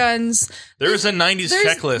 machine guns. There's a 90s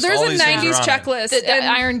checklist. There's All a these things 90s are on checklist. The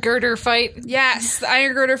iron girder fight. Yes, the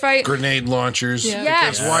iron girder fight. Grenade launchers. Yeah.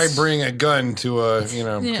 Yes. Because why bring a gun to a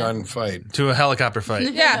gun fight? To a helicopter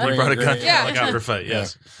fight. Yeah. You brought a gun to a Yeah. helicopter fight,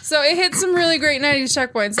 yes. So it hit some really great 90s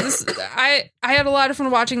checkpoints. I had a lot of fun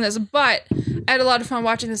watching this, but I had a lot of fun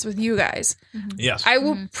watching this with you guys. Yes.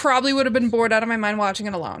 I probably would have been bored out of my mind watching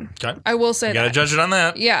it alone. Okay. I will say You got to that. judge it on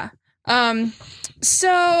that. Yeah. So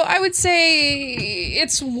I would say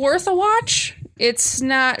it's worth a watch. It's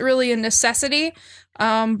not really a necessity,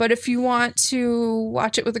 but if you want to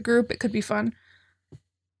watch it with a group, it could be fun.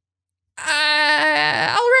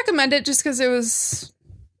 I'll recommend it just because it was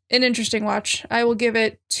an interesting watch. I will give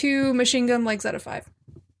it 2 machine gun legs out of 5.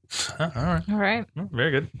 All right. Well,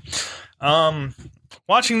 Very good.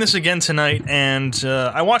 Watching this again tonight, and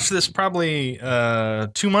I watched this probably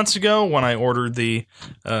 2 months ago when I ordered the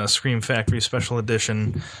Scream Factory Special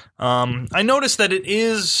Edition. I noticed that it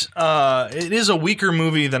is a weaker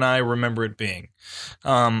movie than I remember it being.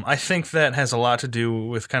 I think that has a lot to do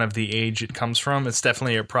with kind of the age it comes from. It's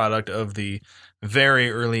definitely a product of the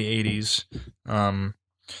very early 80s.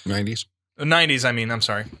 90s? 90s, I mean, I'm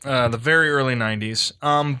sorry. The very early 90s.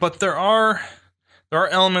 But there are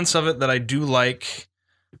elements of it that I do like.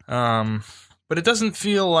 But it doesn't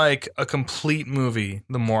feel like a complete movie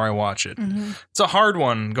the more I watch it. Mm-hmm. It's a hard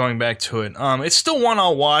one going back to it. It's still one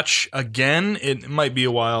I'll watch again. It might be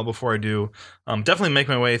a while before I do. Definitely make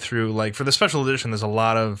my way through. Like for the special edition, there's a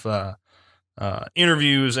lot of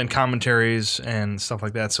interviews and commentaries and stuff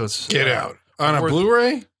like that. So it's Get out. On a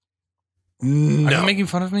Blu-ray? No. Are you making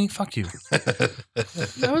fun of me? Fuck you.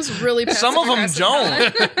 That was really passive Some of them aggressive.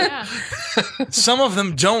 don't. yeah. Some of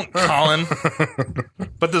them don't, Colin.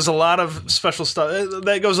 But there's a lot of special stuff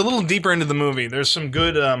that goes a little deeper into the movie. There's some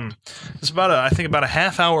good. It's about a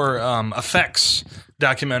half-hour effects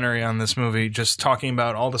documentary on this movie, just talking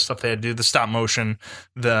about all the stuff they had to do, the stop motion,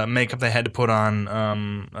 the makeup they had to put on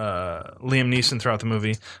Liam Neeson throughout the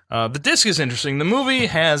movie. The disc is interesting. The movie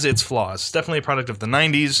has its flaws. It's definitely a product of the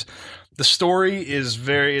 90s. The story is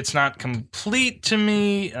it's not complete to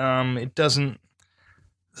me.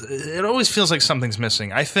 It always feels like something's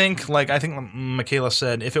missing. I think Michaela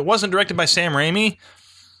said, if it wasn't directed by Sam Raimi,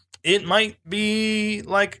 it might be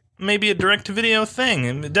like maybe a direct-to-video thing.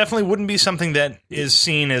 And it definitely wouldn't be something that is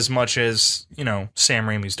seen as much as, Sam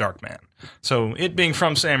Raimi's Darkman. So it being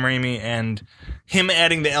from Sam Raimi and him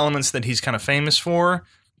adding the elements that he's kind of famous for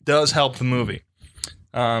does help the movie.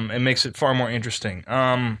 It makes it far more interesting.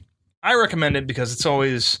 I recommend it because it's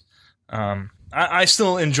always... I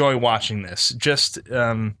still enjoy watching this. Just,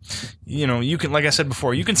 you can, like I said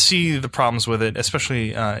before, you can see the problems with it,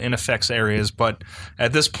 especially in effects areas. But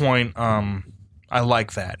at this point, I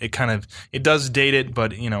like that. It does date it,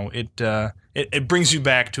 but it brings you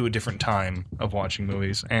back to a different time of watching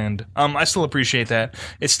movies, and I still appreciate that.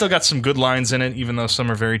 It's still got some good lines in it, even though some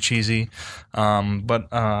are very cheesy. But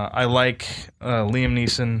I like Liam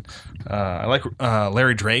Neeson. I like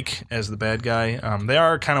Larry Drake as the bad guy. They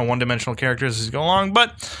are kind of one-dimensional characters as you go along,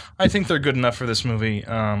 but I think they're good enough for this movie.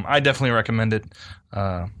 I definitely recommend it.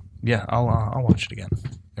 Yeah, I'll watch it again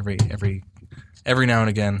every now and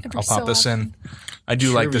again. I'll pop this in. I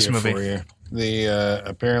do like this movie. For you.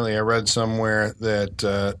 Apparently I read somewhere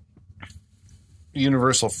that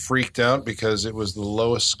Universal freaked out because it was the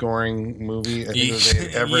lowest scoring movie I think that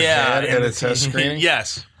they'd ever had at a test screening.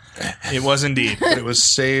 Yes, it was indeed. But it was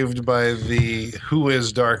saved by the Who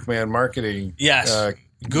is Darkman marketing. Yes.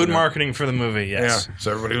 Good marketing for the movie, yes. Yeah.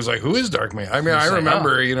 So everybody was like, who is Darkman? I mean, I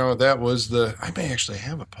remember, that was I may actually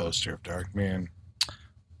have a poster of Darkman.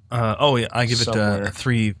 Yeah, I give Somewhere. it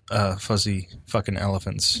 3 fuzzy fucking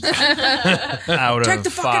elephants out Take of the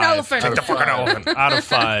 5. fucking elephant. Take the fucking elephant out of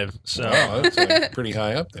 5. So Oh, that's like pretty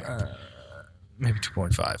high up there. maybe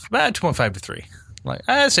 2.5. 2.5 to 3. Like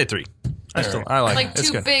I'd say 3. I like Like it. It's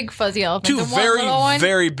 2 good. big fuzzy elephants. 2 and one very little one.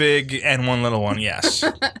 very big and 1 little one. Yes,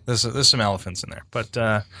 there's some elephants in there. But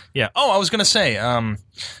yeah. Oh, I was gonna say,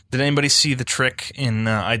 did anybody see the trick in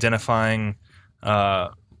identifying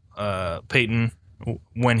Peyton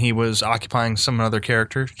when he was occupying some other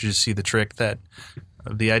character? Did you see the trick that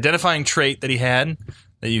the identifying trait that he had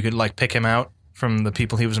that you could like pick him out from the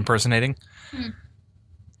people he was impersonating?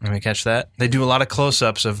 Let me catch that. They do a lot of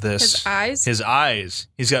close-ups of this. His eyes.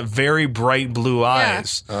 He's got very bright blue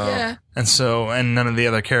eyes. Yeah. And none of the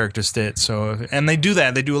other characters did. So, and they do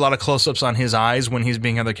that. They do a lot of close-ups on his eyes when he's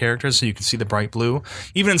being other characters, so you can see the bright blue.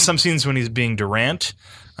 Even in some scenes when he's being Durant,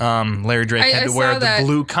 Larry Drake had to wear the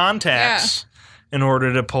blue contacts. in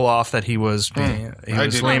order to pull off that he was Liam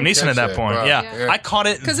Neeson at that point. Yeah. I caught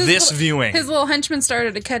it viewing. His little henchman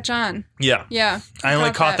started to catch on. Yeah. Yeah. I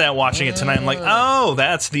only caught that watching it tonight. I'm like, oh,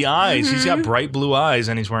 that's the eyes. He's got bright blue eyes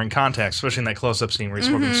and he's wearing contacts, especially in that close-up scene where he's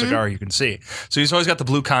smoking a cigar, you can see. So he's always got the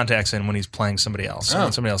blue contacts in when he's playing somebody else.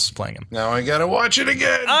 When somebody else is playing him. Now I gotta watch it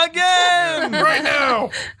again. Right now.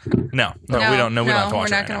 No, we don't. No, we don't have to watch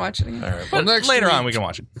it. We're not going to watch it again. All right. Well, later on, we can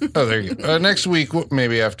watch it. Oh, there you go. Next week,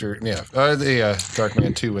 maybe after, the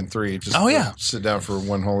Darkman 2 and 3. Just sit down for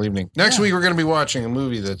one whole evening. Next week, we're going to be watching a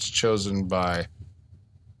movie that's chosen by...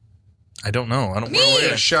 I don't know.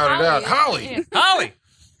 Shout it out. Holly. Holly.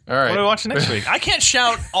 All right. What are we watching next week? I can't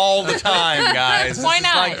shout all the time, guys. Why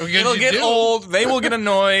not? It'll get old. They will get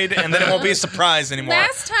annoyed, and then it won't be a surprise anymore.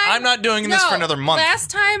 I'm not doing this for another month. Last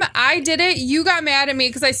time I did it, you got mad at me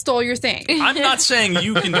because I stole your thing. I'm not saying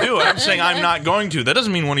you can do it. I'm saying I'm not going to. That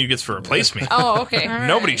doesn't mean one of you gets to replace me. Oh, okay.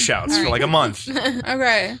 Nobody shouts for like a month.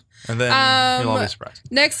 Okay. And then you'll all be surprised.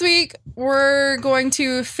 Next week, we're going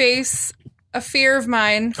to face a fear of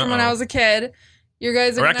mine from when I was a kid. You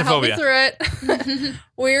guys are going to help me through it.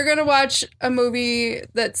 We're going to watch a movie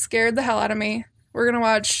that scared the hell out of me. We're going to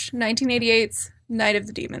watch 1988's Night of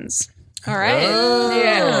the Demons. All right.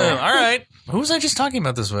 All right. Who was I just talking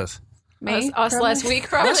about this with? Me? Us last week,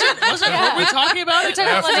 probably. Was it? Were we talking about it?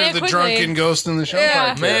 After the drunken ghost in the show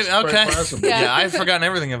podcast. Maybe. Okay. Yeah, I've forgotten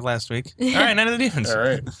everything of last week. All right, Night of the Demons. All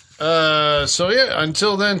right.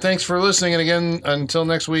 Until then, thanks for listening. And again, until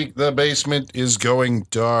next week, the basement is going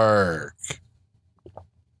dark.